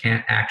founders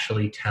can't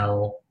actually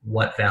tell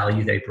what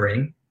value they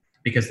bring,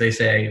 because they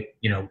say,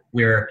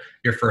 we're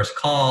your first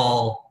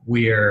call,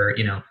 we're,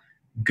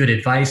 good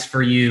advice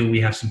for you, we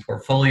have some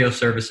portfolio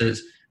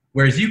services.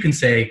 Whereas you can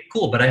say,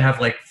 cool, but I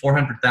have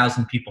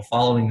 400,000 people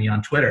following me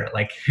on Twitter.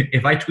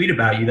 If I tweet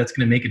about you, that's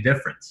going to make a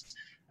difference.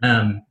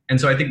 And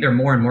so I think there are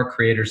more and more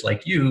creators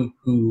like you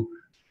who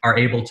are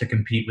able to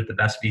compete with the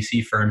best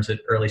VC firms at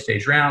early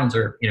stage rounds,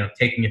 or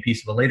taking a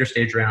piece of a later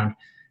stage round,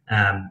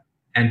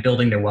 and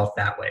building their wealth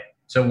that way.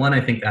 So one,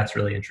 I think that's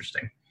really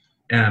interesting.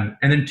 And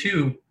then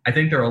two, I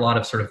think there are a lot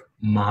of sort of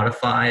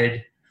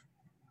modified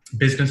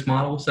business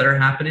models that are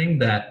happening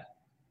that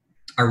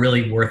are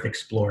really worth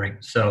exploring.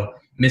 So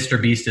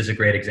Mr. Beast is a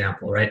great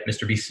example, right?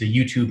 Mr. Beast is a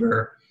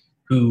YouTuber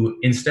who,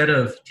 instead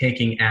of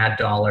taking ad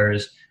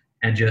dollars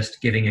and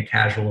just giving a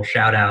casual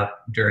shout out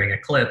during a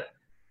clip,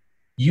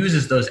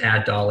 uses those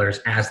ad dollars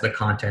as the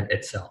content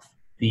itself.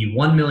 The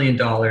 $1 million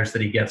that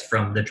he gets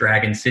from the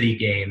Dragon City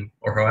game,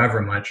 or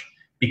however much,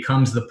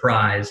 becomes the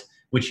prize,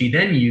 which he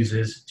then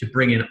uses to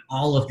bring in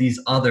all of these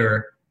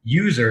other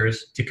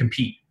users to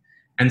compete.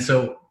 And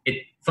so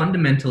it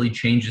fundamentally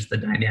changes the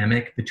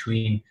dynamic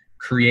between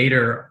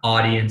creator,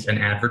 audience, and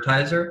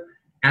advertiser.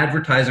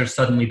 Advertisers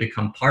suddenly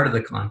become part of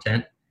the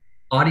content.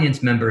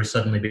 Audience members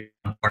suddenly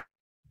become part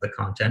of the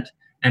content.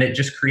 And it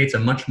just creates a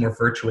much more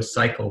virtuous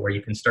cycle where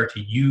you can start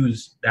to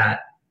use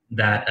that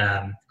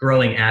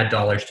growing ad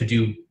dollars to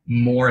do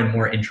more and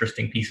more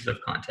interesting pieces of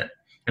content.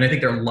 And I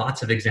think there are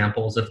lots of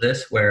examples of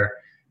this where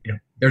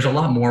there's a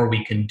lot more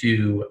we can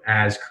do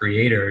as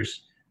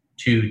creators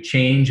to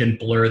change and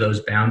blur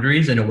those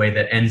boundaries in a way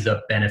that ends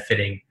up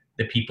benefiting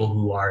the people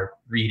who are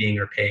reading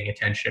or paying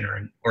attention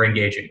or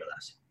engaging with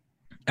us.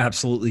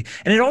 Absolutely.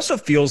 And it also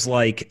feels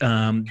like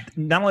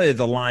not only are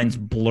the lines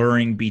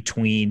blurring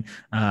between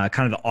kind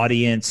of the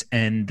audience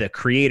and the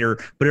creator,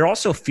 but it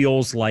also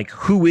feels like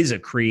who is a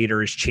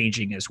creator is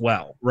changing as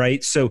well,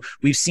 right? So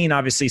we've seen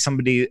obviously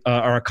somebody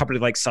or a company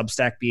like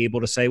Substack be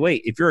able to say,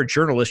 wait, if you're a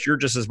journalist, you're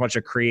just as much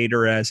a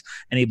creator as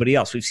anybody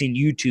else. We've seen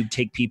YouTube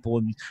take people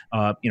and,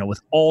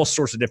 with all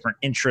sorts of different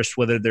interests,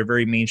 whether they're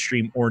very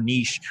mainstream or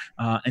niche,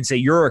 and say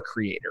you're a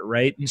creator,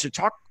 right? And so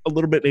talk a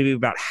little bit maybe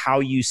about how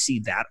you see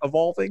that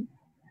evolving.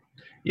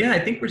 Yeah, I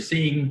think we're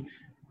seeing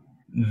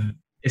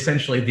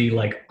essentially the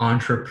like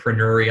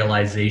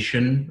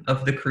entrepreneurialization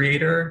of the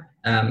creator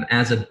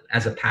as a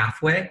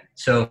pathway.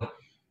 So,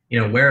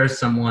 whereas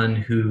someone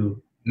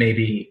who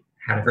maybe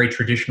had a very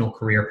traditional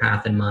career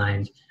path in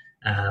mind,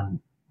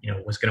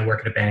 was going to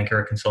work at a bank or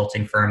a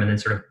consulting firm and then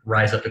sort of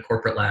rise up the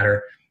corporate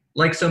ladder,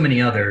 like so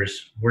many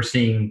others, we're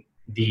seeing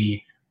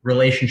the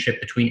relationship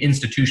between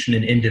institution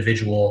and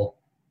individual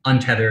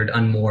untethered,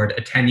 unmoored,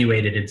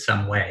 attenuated in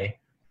some way.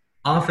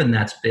 Often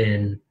that's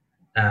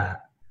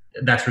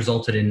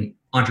resulted in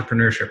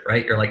entrepreneurship,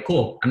 right? You're like,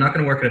 cool, I'm not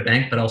going to work at a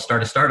bank, but I'll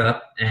start a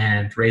startup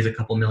and raise a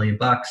couple $1 million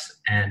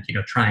and,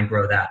 try and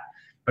grow that.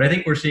 But I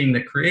think we're seeing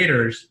that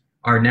creators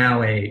are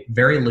now a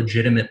very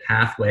legitimate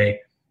pathway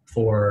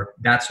for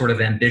that sort of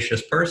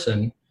ambitious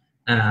person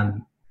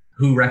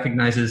who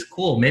recognizes,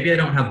 cool, maybe I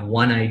don't have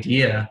one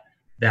idea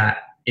that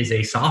is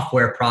a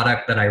software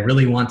product that I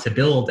really want to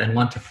build and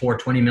want to pour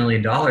 $20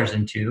 million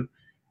into.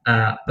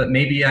 But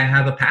maybe I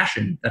have a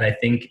passion that I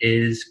think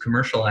is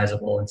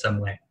commercializable in some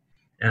way.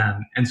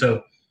 And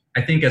so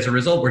I think as a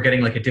result, we're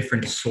getting like a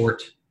different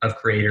sort of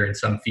creator in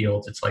some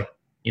fields. It's like,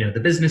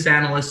 the business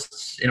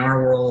analysts in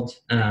our world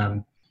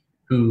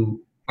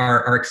who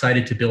are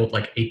excited to build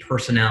like a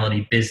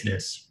personality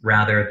business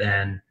rather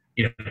than,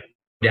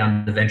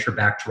 down the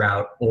venture-backed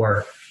route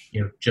or,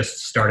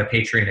 just start a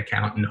Patreon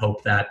account and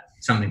hope that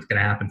something's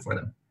going to happen for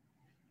them.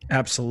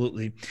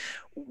 Absolutely.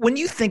 When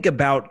you think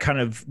about kind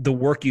of the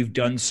work you've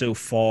done so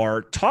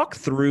far, talk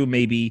through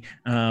maybe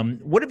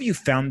what have you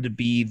found to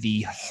be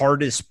the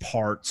hardest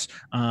parts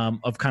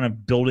of kind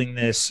of building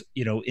this,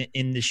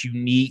 in this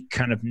unique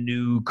kind of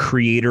new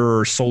creator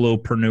or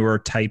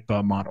solopreneur type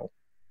model?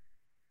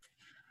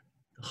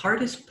 The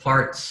hardest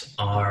parts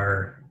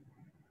are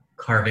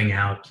carving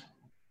out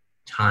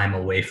time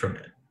away from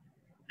it.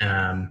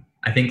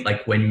 I think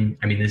like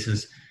this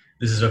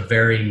is a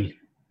very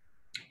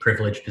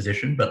privileged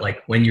position, but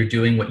like when you're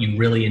doing what you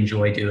really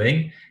enjoy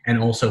doing, and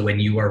also when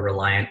you are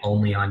reliant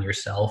only on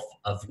yourself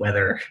of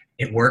whether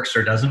it works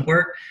or doesn't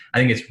work, I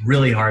think it's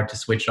really hard to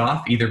switch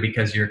off, either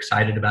because you're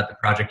excited about the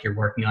project you're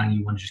working on,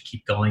 you want to just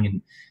keep going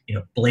and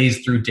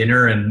blaze through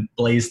dinner and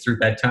blaze through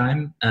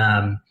bedtime,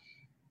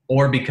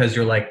 or because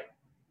you're like,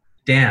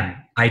 damn,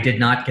 I did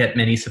not get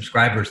many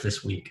subscribers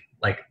this week.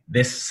 Like,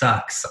 this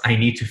sucks. I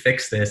need to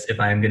fix this if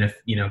I'm going to,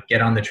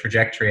 get on the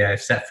trajectory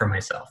I've set for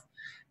myself.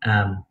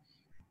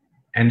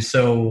 And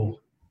so,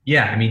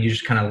 yeah, you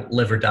just kind of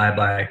live or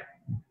die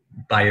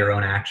by your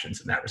own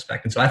actions in that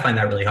respect. And so I find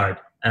that really hard.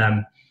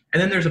 And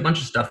then there's a bunch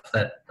of stuff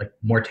that like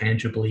more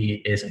tangibly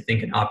is, I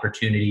think, an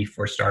opportunity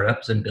for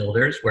startups and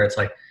builders where it's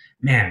like,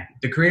 man,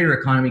 the creator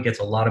economy gets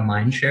a lot of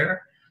mind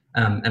share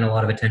and a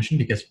lot of attention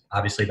because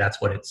obviously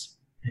that's what it's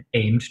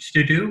aimed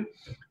to do.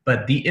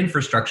 But the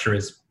infrastructure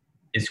is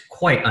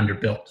quite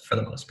underbuilt for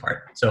the most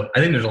part. So I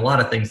think there's a lot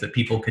of things that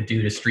people could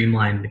do to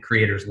streamline the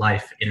creator's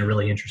life in a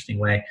really interesting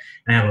way.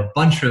 And I have a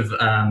bunch of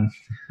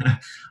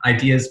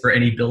ideas for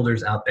any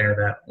builders out there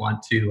that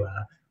want to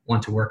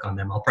work on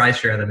them. I'll probably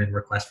share them in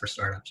requests for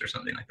startups or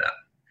something like that.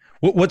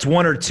 What's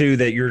one or two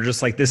that you're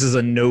just like, this is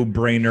a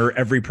no-brainer,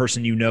 every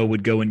person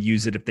would go and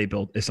use it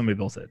if somebody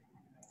built it?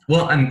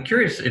 Well, I'm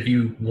curious if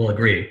you will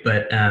agree,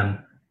 but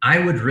I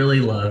would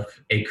really love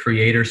a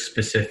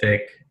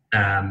creator-specific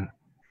I'm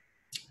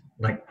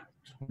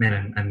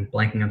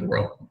blanking on the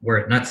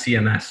word, not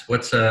CMS.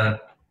 What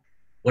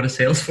does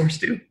Salesforce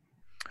do?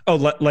 Oh,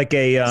 like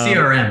a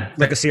CRM.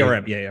 Like a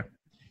CRM. Yeah.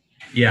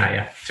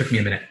 Yeah. Took me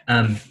a minute.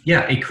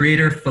 A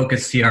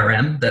creator-focused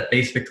CRM that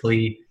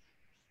basically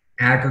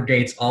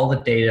aggregates all the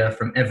data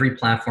from every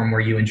platform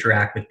where you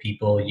interact with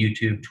people,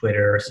 YouTube,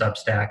 Twitter,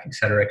 Substack, et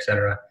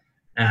cetera,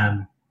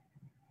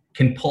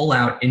 can pull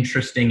out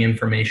interesting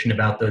information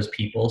about those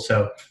people.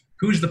 So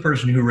who's the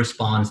person who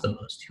responds the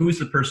most? Who's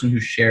the person who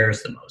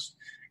shares the most?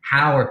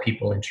 How are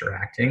people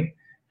interacting?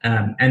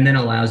 And then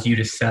allows you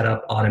to set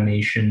up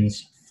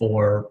automations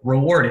for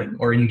rewarding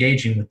or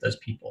engaging with those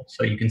people.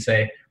 So you can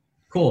say,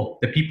 cool,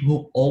 the people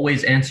who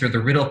always answer the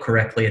riddle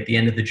correctly at the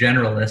end of the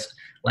generalist,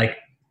 like,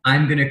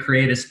 I'm going to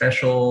create a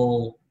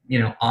special,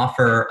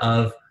 offer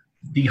of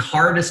the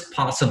hardest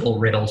possible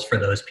riddles for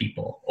those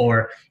people.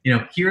 Or,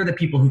 here are the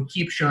people who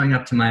keep showing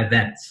up to my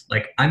events.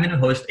 Like, I'm going to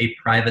host a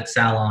private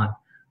salon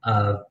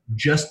of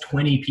just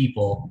 20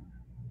 people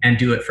and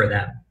do it for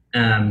them.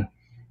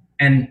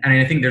 And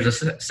I think there's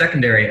a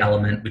secondary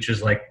element, which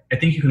is like, I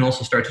think you can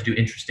also start to do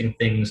interesting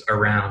things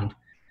around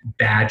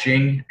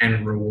badging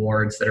and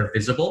rewards that are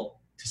visible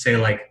to say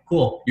like,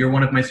 cool, you're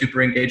one of my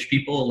super engaged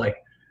people. Like,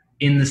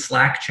 in the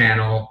Slack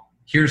channel,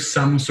 here's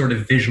some sort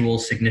of visual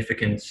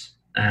significance,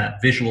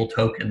 visual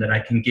token that I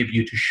can give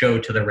you to show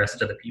to the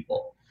rest of the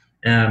people.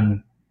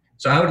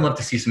 So I would love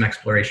to see some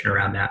exploration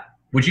around that.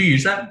 Would you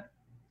use that?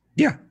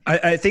 Yeah,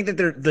 I think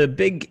that the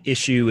big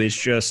issue is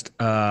just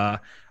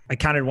I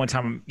counted one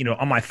time,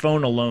 on my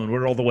phone alone, what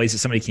are all the ways that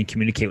somebody can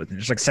communicate with them?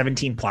 There's like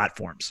 17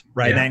 platforms,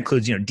 right? Yeah. And that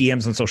includes,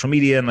 DMs on social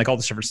media and like all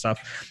this different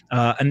stuff.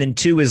 And then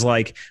 2 is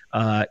like,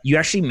 you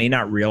actually may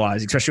not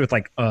realize, especially with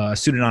like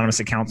pseudonymous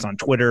accounts on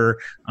Twitter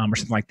or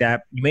something like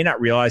that, you may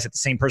not realize that the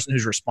same person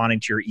who's responding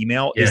to your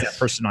email is that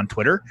person on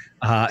Twitter.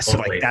 So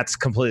like that's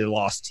completely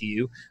lost to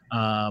you.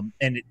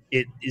 And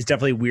it is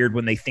definitely weird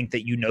when they think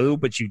that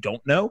but you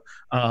don't know.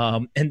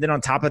 And then on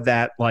top of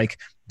that, like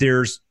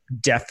there's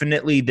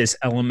definitely this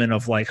element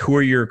of like, who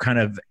are your kind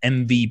of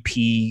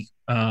MVP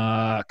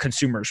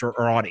consumers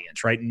or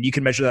audience, right? And you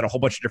can measure that a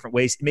whole bunch of different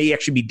ways. It may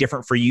actually be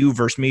different for you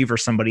versus me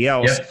versus somebody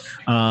else.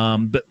 Yeah.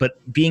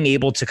 But being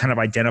able to kind of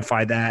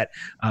identify that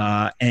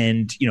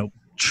and,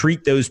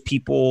 treat those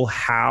people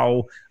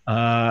how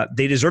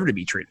they deserve to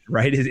be treated,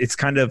 right? It's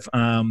kind of,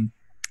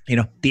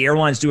 the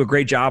airlines do a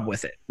great job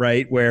with it,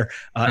 right? Where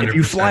if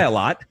you fly a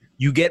lot,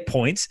 you get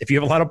points. If you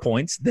have a lot of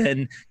points,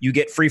 then you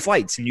get free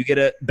flights and you get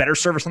a better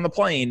service on the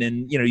plane,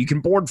 and you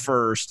can board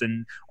first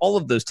and all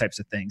of those types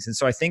of things. And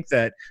so I think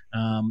that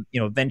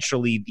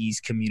eventually these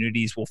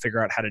communities will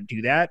figure out how to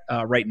do that.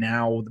 Right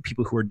now, the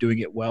people who are doing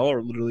it well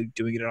are literally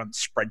doing it on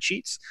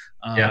spreadsheets.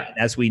 And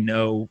as we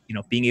know,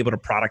 being able to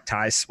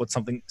productize what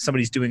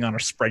somebody's doing on a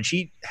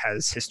spreadsheet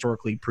has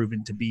historically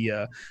proven to be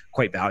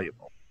quite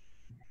valuable.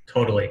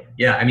 Totally.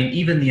 Yeah. I mean,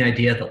 even the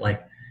idea that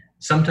like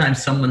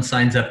sometimes someone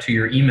signs up to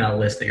your email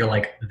list that you're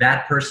like,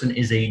 that person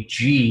is a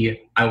G.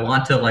 I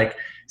want to like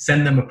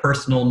send them a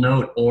personal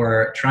note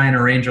or try and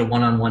arrange a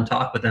one-on-one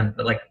talk with them.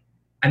 But like,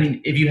 I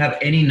mean, if you have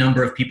any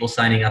number of people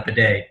signing up a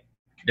day,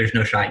 there's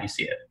no shot you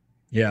see it.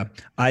 Yeah.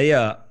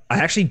 I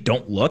actually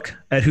don't look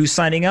at who's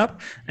signing up,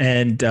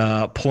 and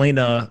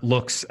Polina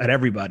looks at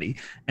everybody.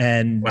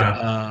 And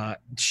wow.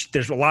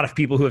 There's a lot of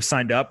people who have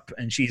signed up,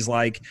 and she's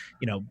like,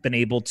 been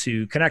able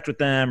to connect with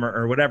them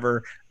or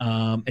whatever.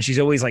 And she's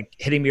always like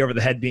hitting me over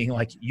the head, being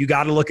like, "You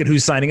got to look at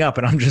who's signing up."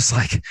 And I'm just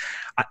like,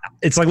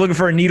 it's like looking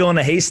for a needle in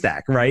a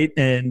haystack, right?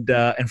 And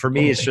for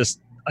me, it's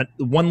just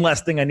one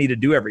less thing I need to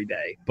do every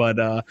day, but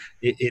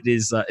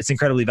it's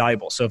incredibly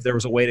valuable. So if there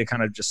was a way to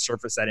kind of just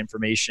surface that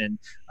information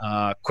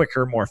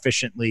quicker, more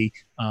efficiently,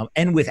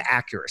 and with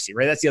accuracy,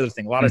 right? That's the other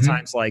thing. A lot of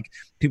times, like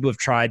people have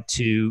tried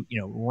to,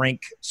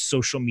 rank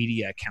social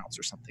media accounts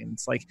or something.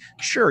 It's like,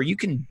 sure, you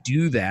can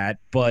do that,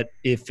 but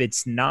if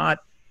it's not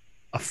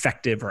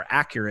effective or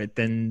accurate,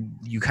 then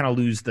you kind of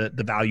lose the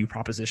value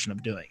proposition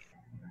of doing it.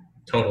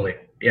 Totally.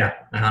 Yeah,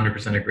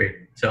 100% agree.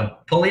 So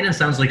Paulina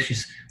sounds like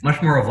she's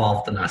much more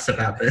evolved than us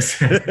about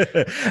this.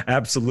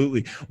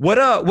 Absolutely.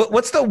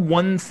 What's the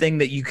one thing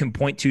that you can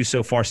point to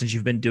so far since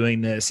you've been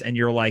doing this and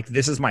you're like,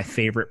 this is my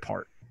favorite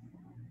part?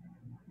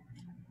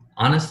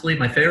 Honestly,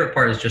 my favorite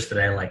part is just that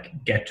I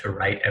like get to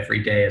write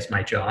every day as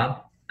my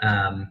job.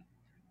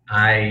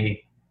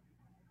 I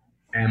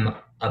am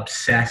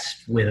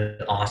obsessed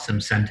with awesome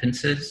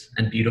sentences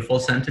and beautiful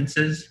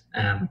sentences.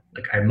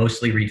 Like I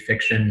mostly read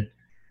fiction.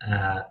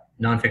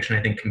 Nonfiction,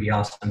 I think, can be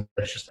awesome,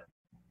 but it's just,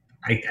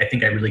 I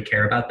think I really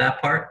care about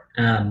that part.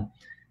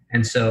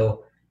 And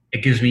so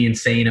it gives me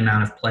insane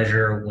amount of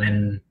pleasure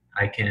when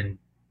I can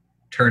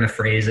turn a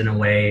phrase in a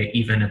way,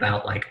 even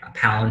about like a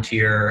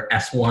Palantir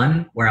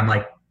S1, where I'm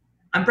like,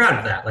 I'm proud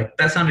of that. Like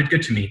that sounded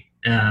good to me.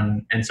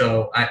 And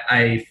so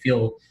I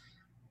feel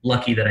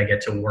lucky that I get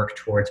to work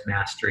towards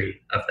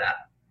mastery of that,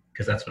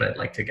 because that's what I'd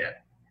like to get.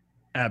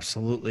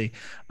 Absolutely.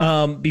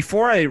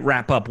 Before I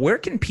wrap up, where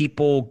can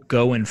people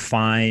go and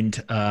find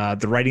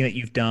the writing that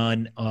you've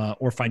done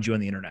or find you on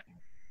the internet?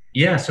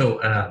 Yeah, so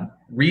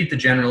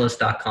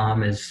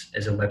readthegeneralist.com is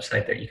a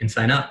website that you can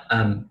sign up.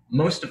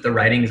 Most of the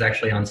writing is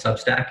actually on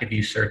Substack. If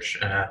you search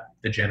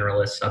The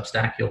Generalist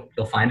Substack,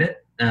 you'll find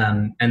it.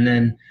 And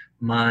then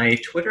my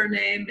Twitter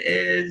name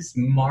is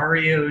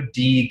Mario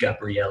D.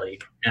 Gabriele.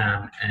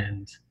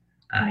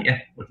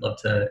 Would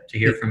love to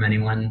hear from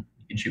anyone.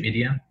 You can shoot me a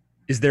DM.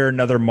 Is there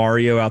another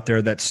Mario out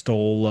there that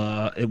stole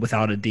it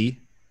without a D?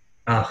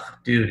 Oh,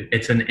 dude,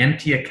 it's an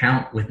empty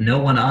account with no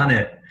one on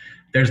it.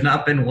 There's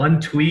not been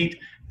one tweet.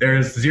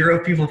 There's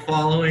 0 people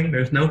following.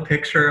 There's no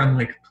picture. I'm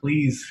like,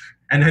 please.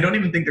 And I don't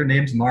even think their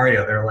name's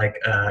Mario. They're like,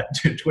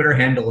 Twitter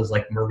handle is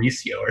like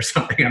Mauricio or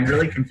something. I'm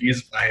really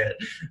confused by it.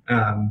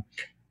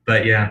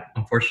 But yeah,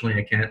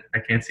 unfortunately, I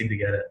can't seem to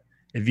get it.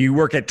 If you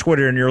work at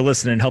Twitter and you're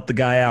listening, help the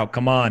guy out.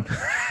 Come on.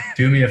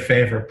 Do me a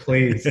favor,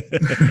 please.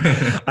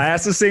 I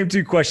asked the same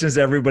 2 questions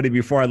to everybody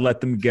before I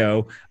let them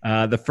go.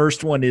 The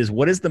first one is,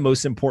 what is the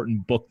most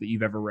important book that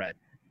you've ever read?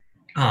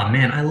 Oh,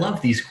 man, I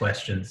love these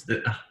questions.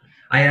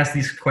 I ask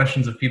these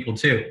questions of people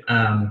too.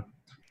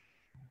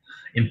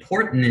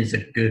 Important is a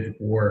good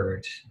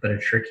word, but a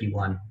tricky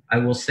one. I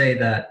will say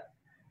that,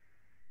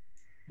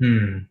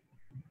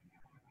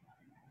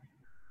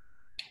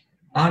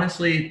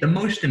 honestly, the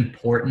most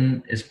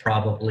important is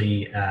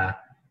probably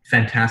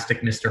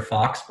Fantastic Mr.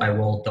 Fox by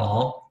Roald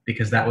Dahl,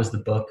 because that was the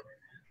book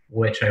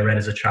which I read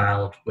as a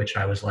child, which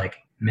I was like,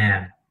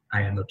 man,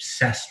 I am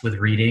obsessed with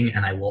reading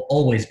and I will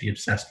always be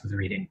obsessed with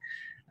reading.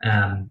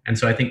 And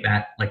so I think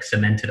that like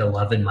cemented a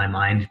love in my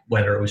mind,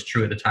 whether it was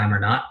true at the time or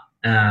not.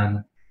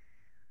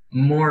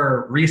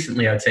 More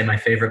recently, I would say my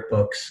favorite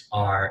books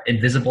are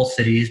Invisible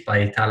Cities by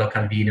Italo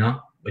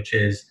Calvino, which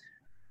is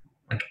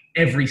like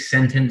every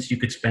sentence you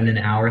could spend an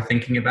hour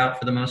thinking about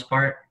for the most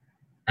part.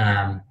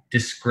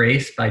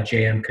 Disgrace by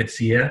J.M.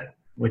 Coetzee,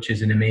 which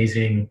is an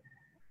amazing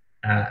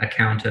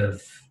account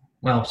of,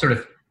 well, sort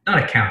of not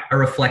account, a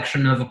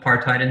reflection of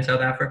apartheid in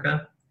South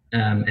Africa,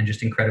 and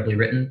just incredibly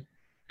written.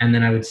 And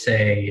then I would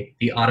say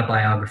the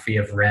autobiography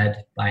of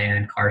Red by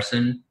Anne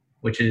Carson,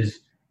 which is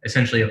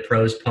essentially a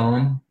prose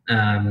poem.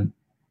 And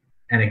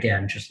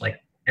again, just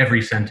like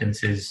every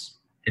sentence is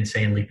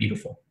insanely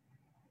beautiful.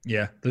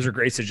 Yeah, those are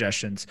great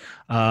suggestions.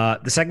 The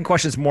second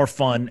question is more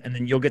fun, and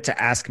then you'll get to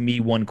ask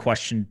me one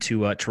question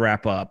to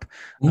wrap up.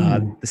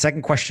 The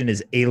second question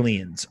is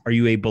aliens. Are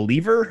you a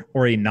believer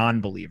or a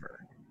non-believer?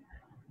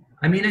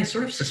 I mean, I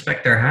sort of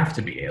suspect there have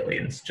to be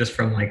aliens, just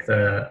from like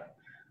the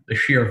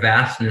sheer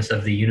vastness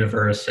of the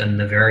universe and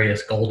the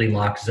various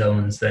Goldilocks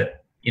zones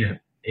that, you know,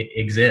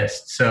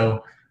 exist.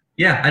 So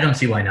yeah, I don't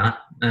see why not.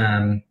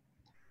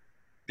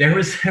 There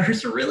was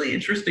a really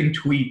interesting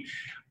tweet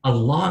a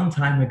long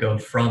time ago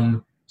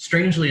from,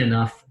 strangely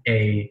enough,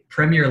 a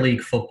Premier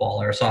League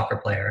footballer, a soccer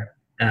player,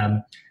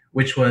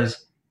 which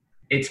was,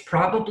 it's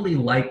probably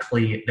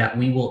likely that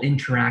we will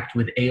interact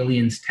with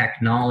aliens'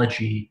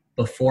 technology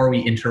before we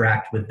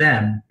interact with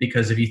them,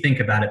 because if you think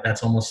about it,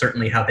 that's almost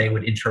certainly how they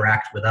would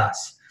interact with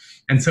us.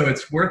 And so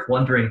it's worth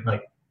wondering,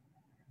 like,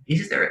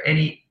 is there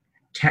any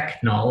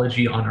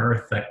technology on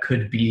Earth that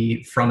could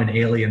be from an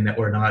alien that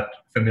we're not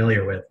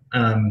familiar with?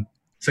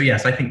 So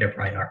yes, I think there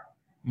probably are.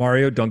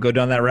 Mario, don't go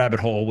down that rabbit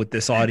hole with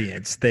this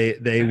audience.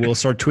 They will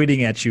start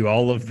tweeting at you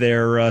all of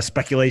their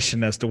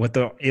speculation as to what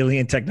the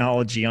alien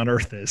technology on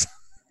Earth is.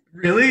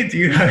 Really? Do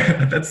you?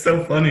 That's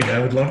so funny. I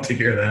would love to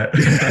hear that.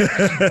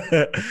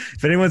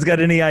 If anyone's got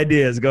any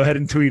ideas, go ahead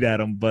and tweet at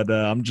them. But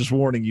I'm just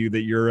warning you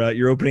that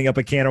you're opening up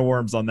a can of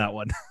worms on that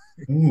one.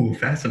 Ooh,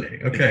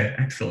 fascinating. Okay,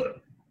 excellent.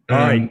 All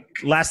right.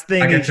 Last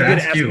thing. I get to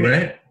ask you,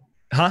 right?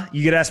 Huh?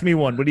 You get to ask me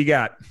one. What do you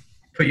got?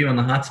 Put you on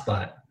the hot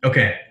spot.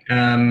 Okay.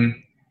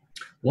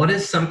 What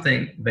is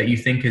something that you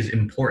think is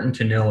important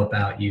to know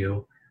about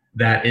you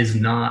that is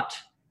not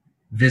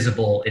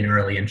visible in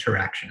early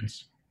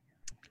interactions?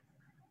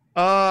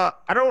 I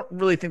don't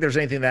really think there's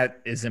anything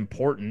that is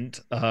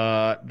important.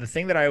 The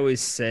thing that I always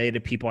say to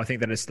people, I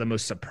think that is the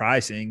most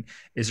surprising,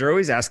 is they're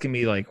always asking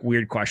me like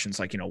weird questions,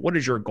 like, you know, what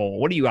is your goal?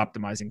 What are you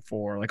optimizing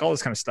for? Like all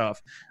this kind of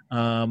stuff.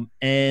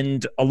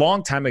 And a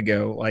long time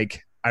ago,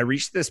 like I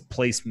reached this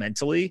place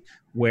mentally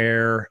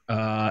where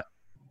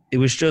it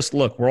was just,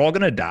 look, we're all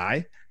going to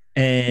die.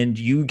 And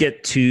you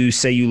get to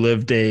say you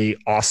lived a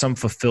awesome,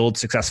 fulfilled,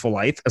 successful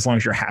life as long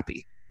as you're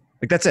happy.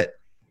 Like that's it.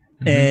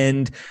 Mm-hmm.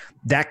 And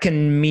that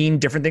can mean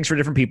different things for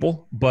different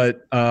people.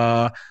 But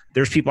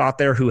there's people out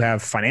there who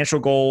have financial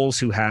goals,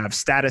 who have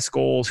status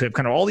goals, who have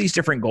kind of all these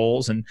different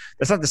goals. And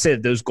that's not to say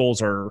that those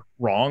goals are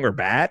wrong or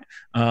bad.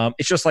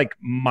 It's just like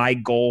my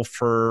goal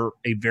for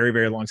a very,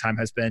 very long time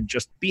has been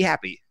just be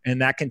happy.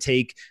 And that can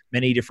take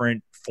many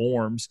different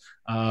forms.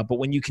 But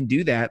when you can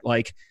do that,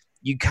 like,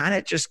 you kind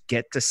of just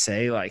get to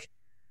say like,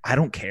 I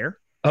don't care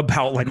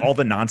about like all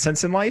the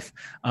nonsense in life.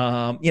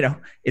 You know,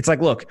 it's like,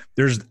 look,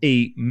 there's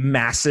a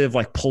massive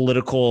like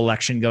political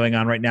election going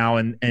on right now.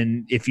 And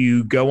if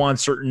you go on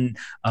certain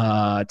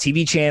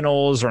TV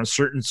channels or on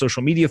certain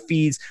social media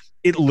feeds,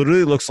 it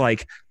literally looks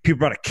like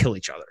people are about to kill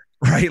each other,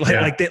 right?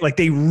 Like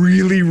they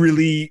really,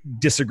 really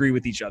disagree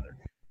with each other.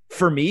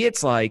 For me,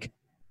 it's like,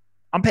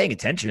 I'm paying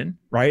attention,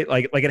 right?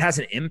 Like it has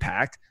an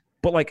impact.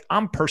 But like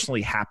I'm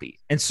personally happy.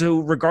 And so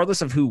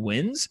regardless of who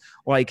wins,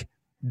 like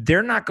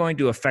they're not going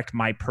to affect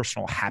my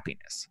personal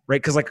happiness, right?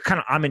 Because like kind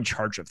of I'm in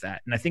charge of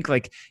that. And I think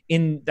like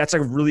that's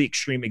a really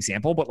extreme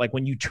example, but like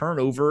when you turn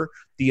over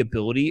the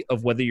ability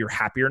of whether you're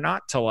happy or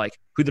not to like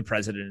who the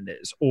president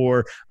is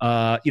or,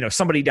 you know,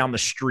 somebody down the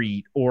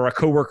street or a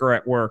coworker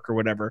at work or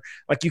whatever,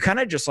 like you kind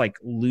of just like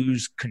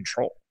lose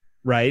control,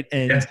 right?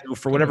 And so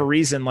for whatever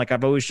reason, like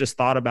I've always just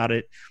thought about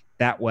it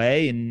that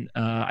way. And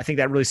I think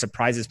that really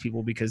surprises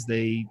people because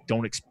they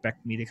don't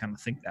expect me to kind of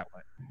think that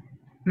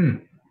way.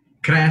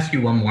 Can I ask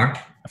you one more?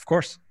 Of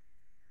course.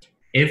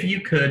 If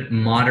you could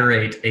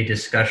moderate a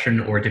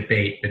discussion or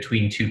debate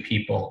between two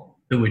people,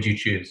 who would you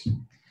choose?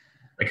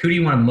 Like, who do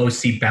you want to most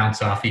see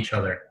bounce off each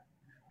other?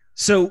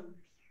 So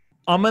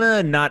I'm going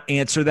to not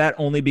answer that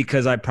only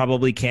because I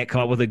probably can't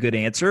come up with a good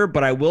answer,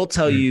 but I will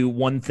tell you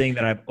one thing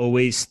that I've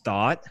always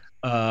thought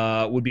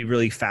would be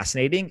really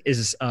fascinating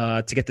is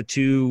to get the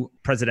two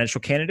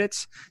presidential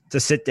candidates to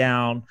sit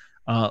down,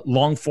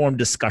 long form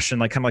discussion,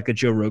 like kind of like a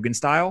Joe Rogan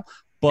style.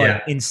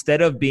 But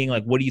instead of being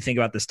like, what do you think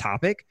about this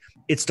topic?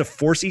 It's to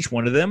force each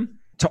one of them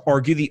to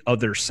argue the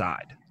other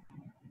side.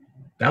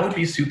 That would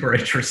be super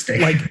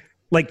interesting.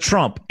 Like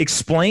Trump,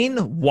 explain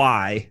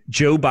why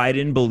Joe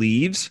Biden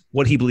believes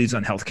what he believes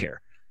on healthcare.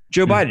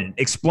 Joe Biden,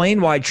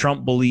 explain why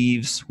Trump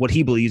believes what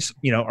he believes,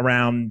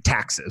 around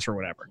taxes or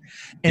whatever.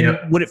 And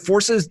what it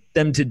forces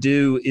them to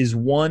do is,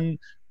 one,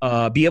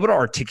 be able to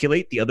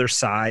articulate the other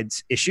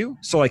side's issue.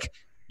 So like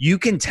you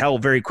can tell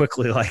very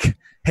quickly, like,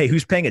 hey,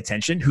 who's paying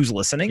attention? Who's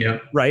listening?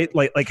 Right?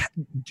 Like,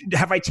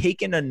 have I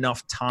taken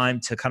enough time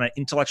to kind of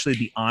intellectually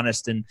be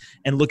honest and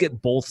look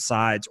at both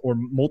sides or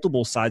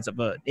multiple sides of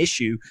an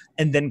issue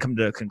and then come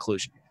to a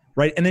conclusion?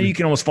 Right. And then you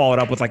can almost follow it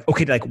up with like,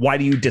 okay, like, why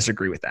do you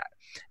disagree with that?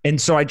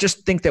 And so I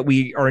just think that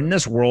we are in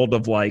this world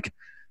of like,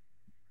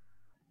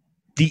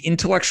 the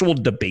intellectual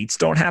debates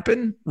don't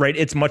happen, right?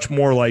 It's much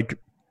more like,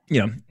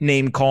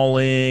 name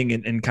calling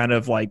and kind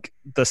of like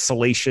the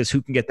salacious,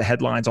 who can get the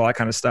headlines, all that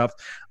kind of stuff.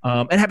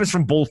 It happens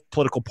from both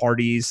political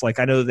parties. Like,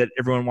 I know that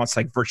everyone wants to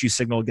like virtue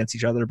signal against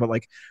each other, but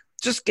like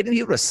just getting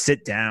people to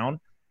sit down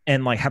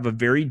and like have a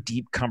very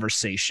deep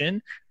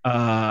conversation.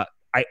 I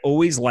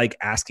always like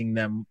asking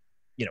them,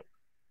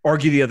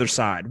 argue the other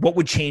side. What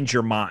would change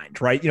your mind,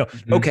 right?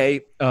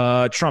 Okay,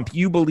 Trump,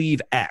 you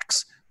believe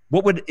X.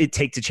 What would it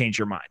take to change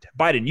your mind?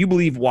 Biden, you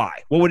believe Y.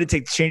 What would it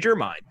take to change your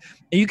mind?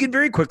 And you can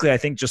very quickly, I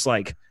think, just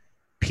like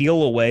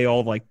peel away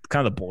all like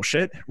kind of the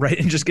bullshit, right?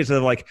 And just get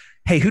to like,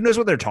 hey, who knows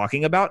what they're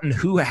talking about and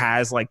who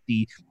has like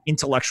the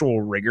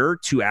intellectual rigor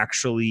to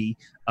actually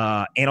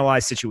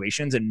analyze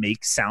situations and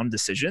make sound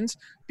decisions,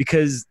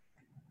 because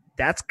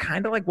that's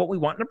kind of like what we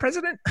want in a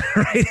president,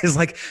 right? Is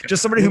like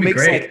just somebody who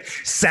makes like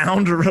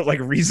sound, like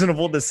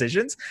reasonable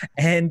decisions,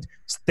 and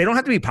they don't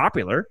have to be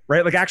popular,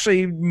 right? Like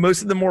actually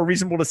most of the more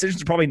reasonable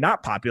decisions are probably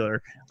not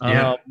popular.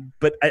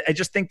 But I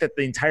just think that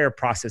the entire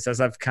process, as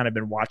I've kind of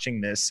been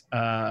watching this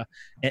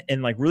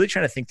and like really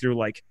trying to think through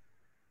like,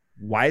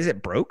 why is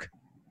it broke?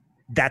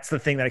 That's the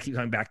thing that I keep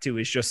coming back to,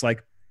 is just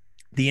like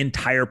the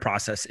entire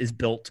process is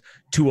built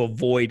to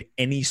avoid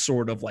any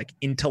sort of like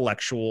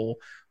intellectual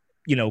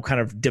kind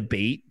of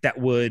debate that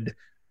would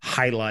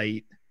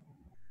highlight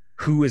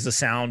who is a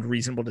sound,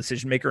 reasonable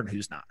decision maker and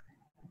who's not.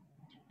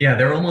 Yeah,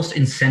 they're almost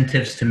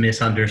incentives to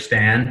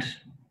misunderstand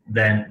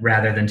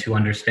rather than to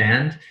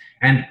understand.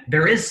 And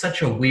there is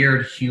such a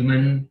weird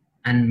human,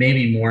 and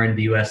maybe more in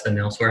the US than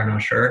elsewhere, I'm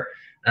not sure,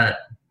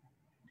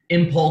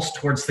 impulse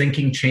towards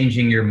thinking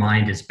changing your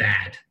mind is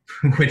bad,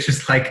 which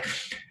is like,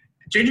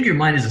 changing your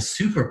mind is a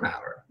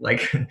superpower.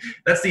 Like,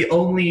 that's the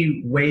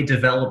only way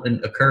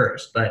development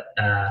occurs. But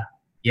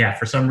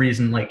for some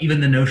reason, like even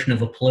the notion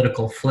of a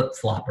political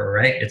flip-flopper,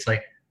 right? It's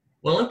like,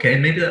 well, okay,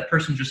 maybe that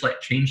person just like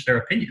changed their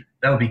opinion.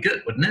 That would be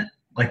good, wouldn't it?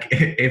 Like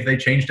if they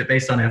changed it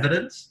based on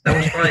evidence, that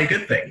was probably a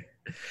good thing.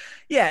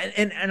 Yeah,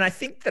 and I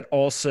think that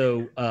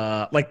also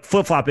like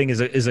flip-flopping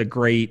is a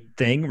great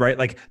thing, right?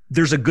 Like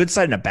there's a good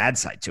side and a bad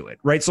side to it,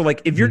 right? So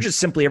like if you're just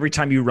simply every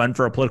time you run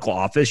for a political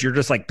office, you're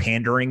just like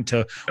pandering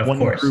to one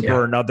group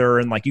or another,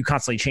 and like you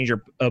constantly change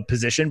your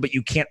position, but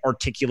you can't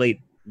articulate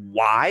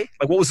why,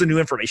 like what was the new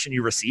information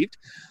you received.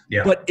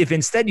 But if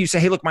instead you say,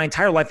 hey, look, my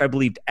entire life I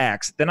believed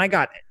X, then I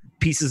got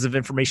pieces of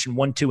information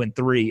 1, 2, and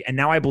 3, and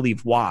now I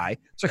believe Y.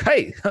 It's like,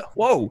 hey,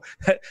 whoa,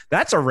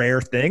 that's a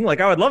rare thing.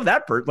 Like I would love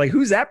that person. Like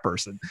who's that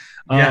person?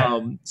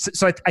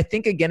 So I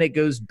think again it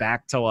goes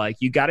back to like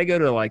you got to go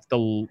to like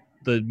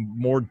the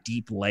more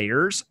deep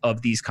layers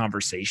of these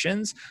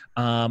conversations.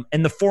 And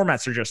the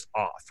formats are just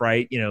off,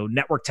 right?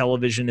 Network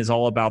television is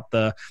all about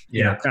the,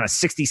 kind of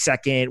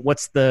 60-second,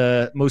 what's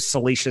the most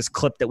salacious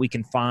clip that we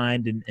can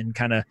find and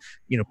kind of,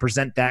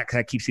 present that, because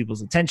that keeps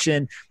people's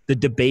attention. The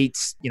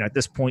debates, at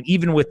this point,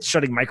 even with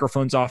shutting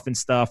microphones off and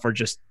stuff, are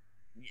just,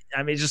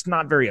 it's just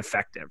not very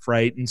effective,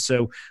 right? And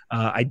so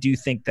I do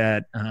think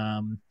that,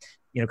 kind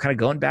of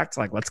going back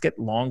to like, let's get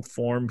long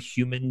form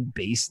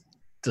human-based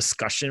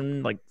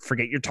discussion, like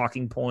forget your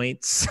talking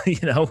points,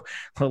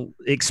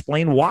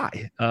 explain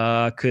why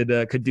could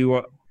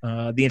do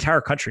the entire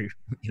country,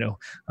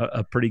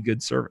 a pretty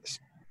good service.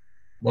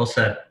 Well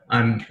said.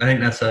 I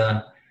think that's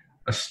a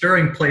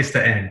stirring place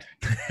to end.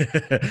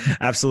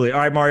 Absolutely. All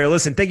right, Mario,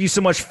 listen, thank you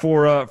so much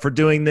for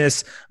doing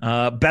this.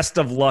 Best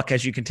of luck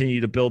as you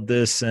continue to build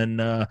this.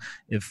 And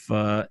if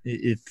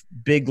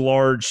big,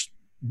 large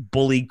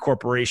bully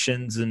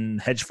corporations and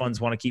hedge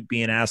funds want to keep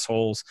being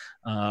assholes,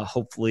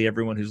 hopefully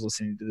everyone who's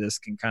listening to this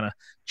can kind of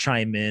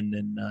chime in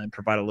and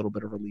provide a little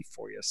bit of relief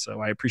for you. So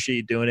I appreciate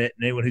you doing it.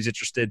 And anyone who's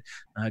interested,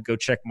 go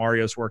check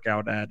Mario's work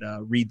out at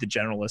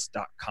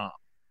readthegeneralist.com.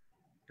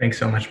 Thanks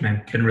so much,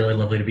 man. Been really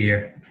lovely to be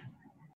here.